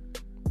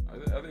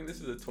 I think this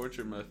is a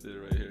torture method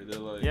right here. They're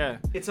like, Yeah.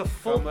 It's a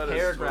full Come let us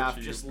paragraph torture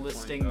you just for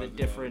listing the $20,000.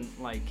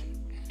 different like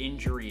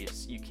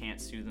injuries you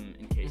can't sue them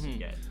in case you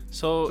get.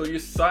 So you're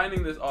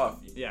signing this off.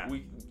 Yeah.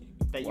 We,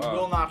 That you Wow.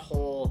 will not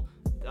hold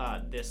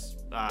this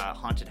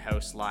haunted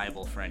house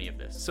liable for any of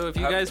this. So if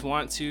you guys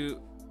want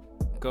to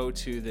go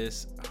to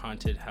this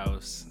haunted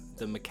house,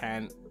 the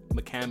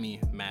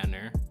McCamey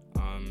Manor,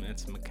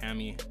 it's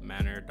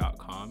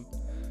McCameyManor.com.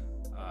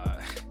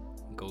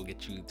 Go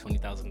get you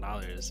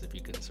 $20,000 if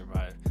you can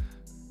survive.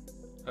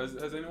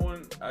 has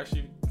anyone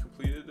actually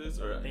completed this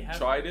or They have-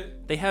 tried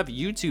it? They have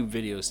YouTube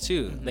videos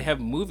too. They have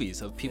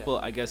movies of people,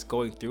 I guess,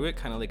 going through it,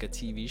 kind of like a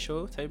TV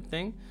show type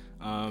thing.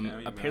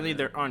 Apparently, Manor.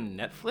 they're on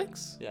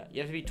Netflix. Yeah, you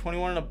have to be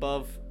 21 and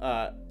above,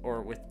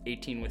 or with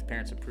 18 with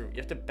parents approved.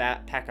 You have to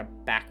pack a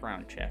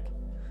background check.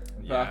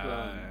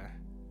 Background.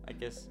 I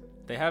guess.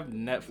 They have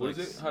Netflix. What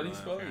is it? How do you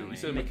spell it? You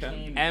said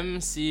McCain?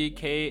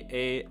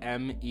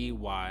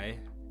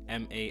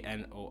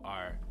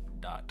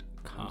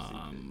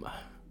 McKameymeymanor.com.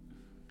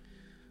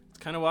 It's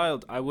kind of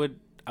wild. I would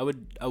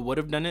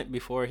have done it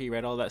before he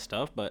read all that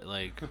stuff, but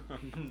like,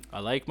 I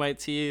like my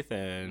teeth,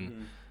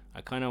 and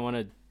I kind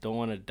of don't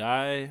want to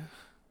die.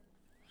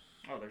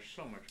 Oh, there's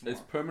so much more. It's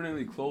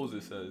permanently closed.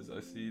 It says. I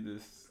see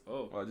this.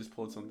 Oh, I just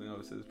pulled something out.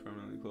 It says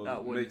permanently closed.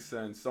 That would makes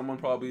sense. Someone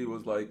probably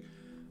was like,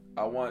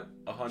 "I want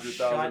 $100,000.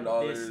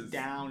 Shut this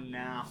down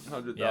now."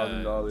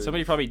 $100,000.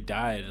 Somebody probably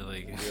died.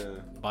 Like,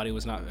 Yeah. body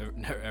was never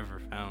ever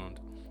found.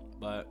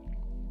 But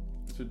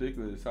It's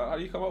ridiculous. How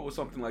do you come up with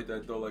something like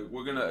that though? Like,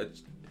 we're gonna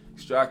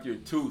extract your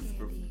tooth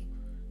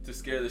to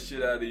scare the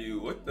shit out of you.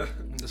 What the?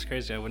 that's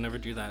crazy. I would never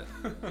do that.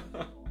 I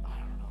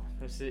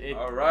don't know.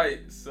 All right,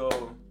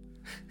 so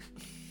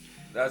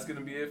that's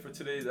gonna be it for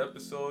today's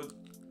episode.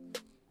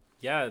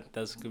 Yeah,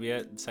 that's gonna be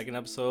it. Second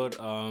episode.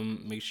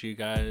 Make sure you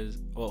guys.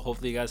 Well,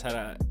 hopefully you guys had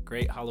a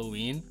great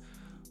Halloween.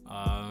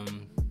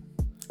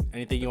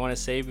 Anything you want to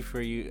say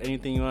before you?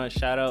 Anything you want to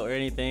shout out or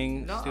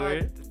anything, No,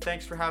 Stuart?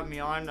 thanks for having me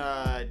on.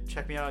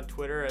 Check me out on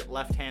Twitter at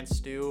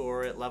lefthandstew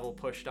or at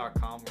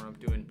levelpush.com where I'm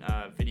doing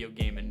video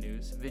game and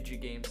news, video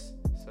games.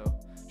 So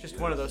just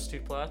one of those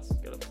two plots.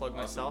 Gotta plug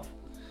myself.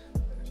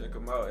 Check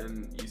them out.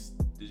 And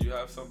did you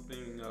have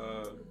something?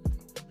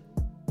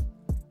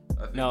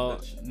 No.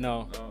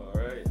 No. All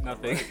right.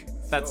 Nothing. All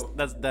right.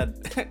 That's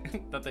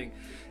dead. Nothing.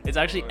 It's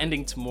actually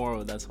ending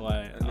tomorrow. That's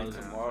why.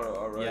 Tomorrow.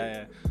 All right.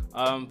 Yeah.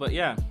 But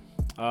yeah.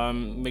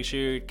 Make sure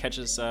you catch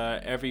us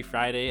every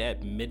Friday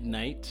at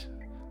midnight.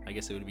 I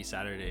guess it would be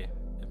Saturday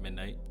at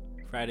midnight.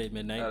 Friday at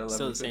midnight. At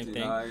Still the same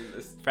thing.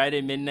 11:59.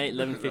 Friday midnight,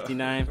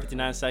 11:59,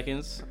 59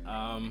 seconds.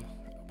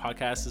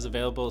 Podcast is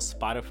available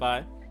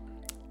Spotify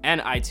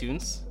and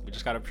iTunes. We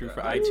just got approved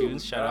for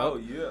iTunes. Shout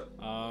out. Yeah.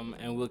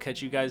 And we'll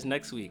catch you guys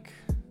next week.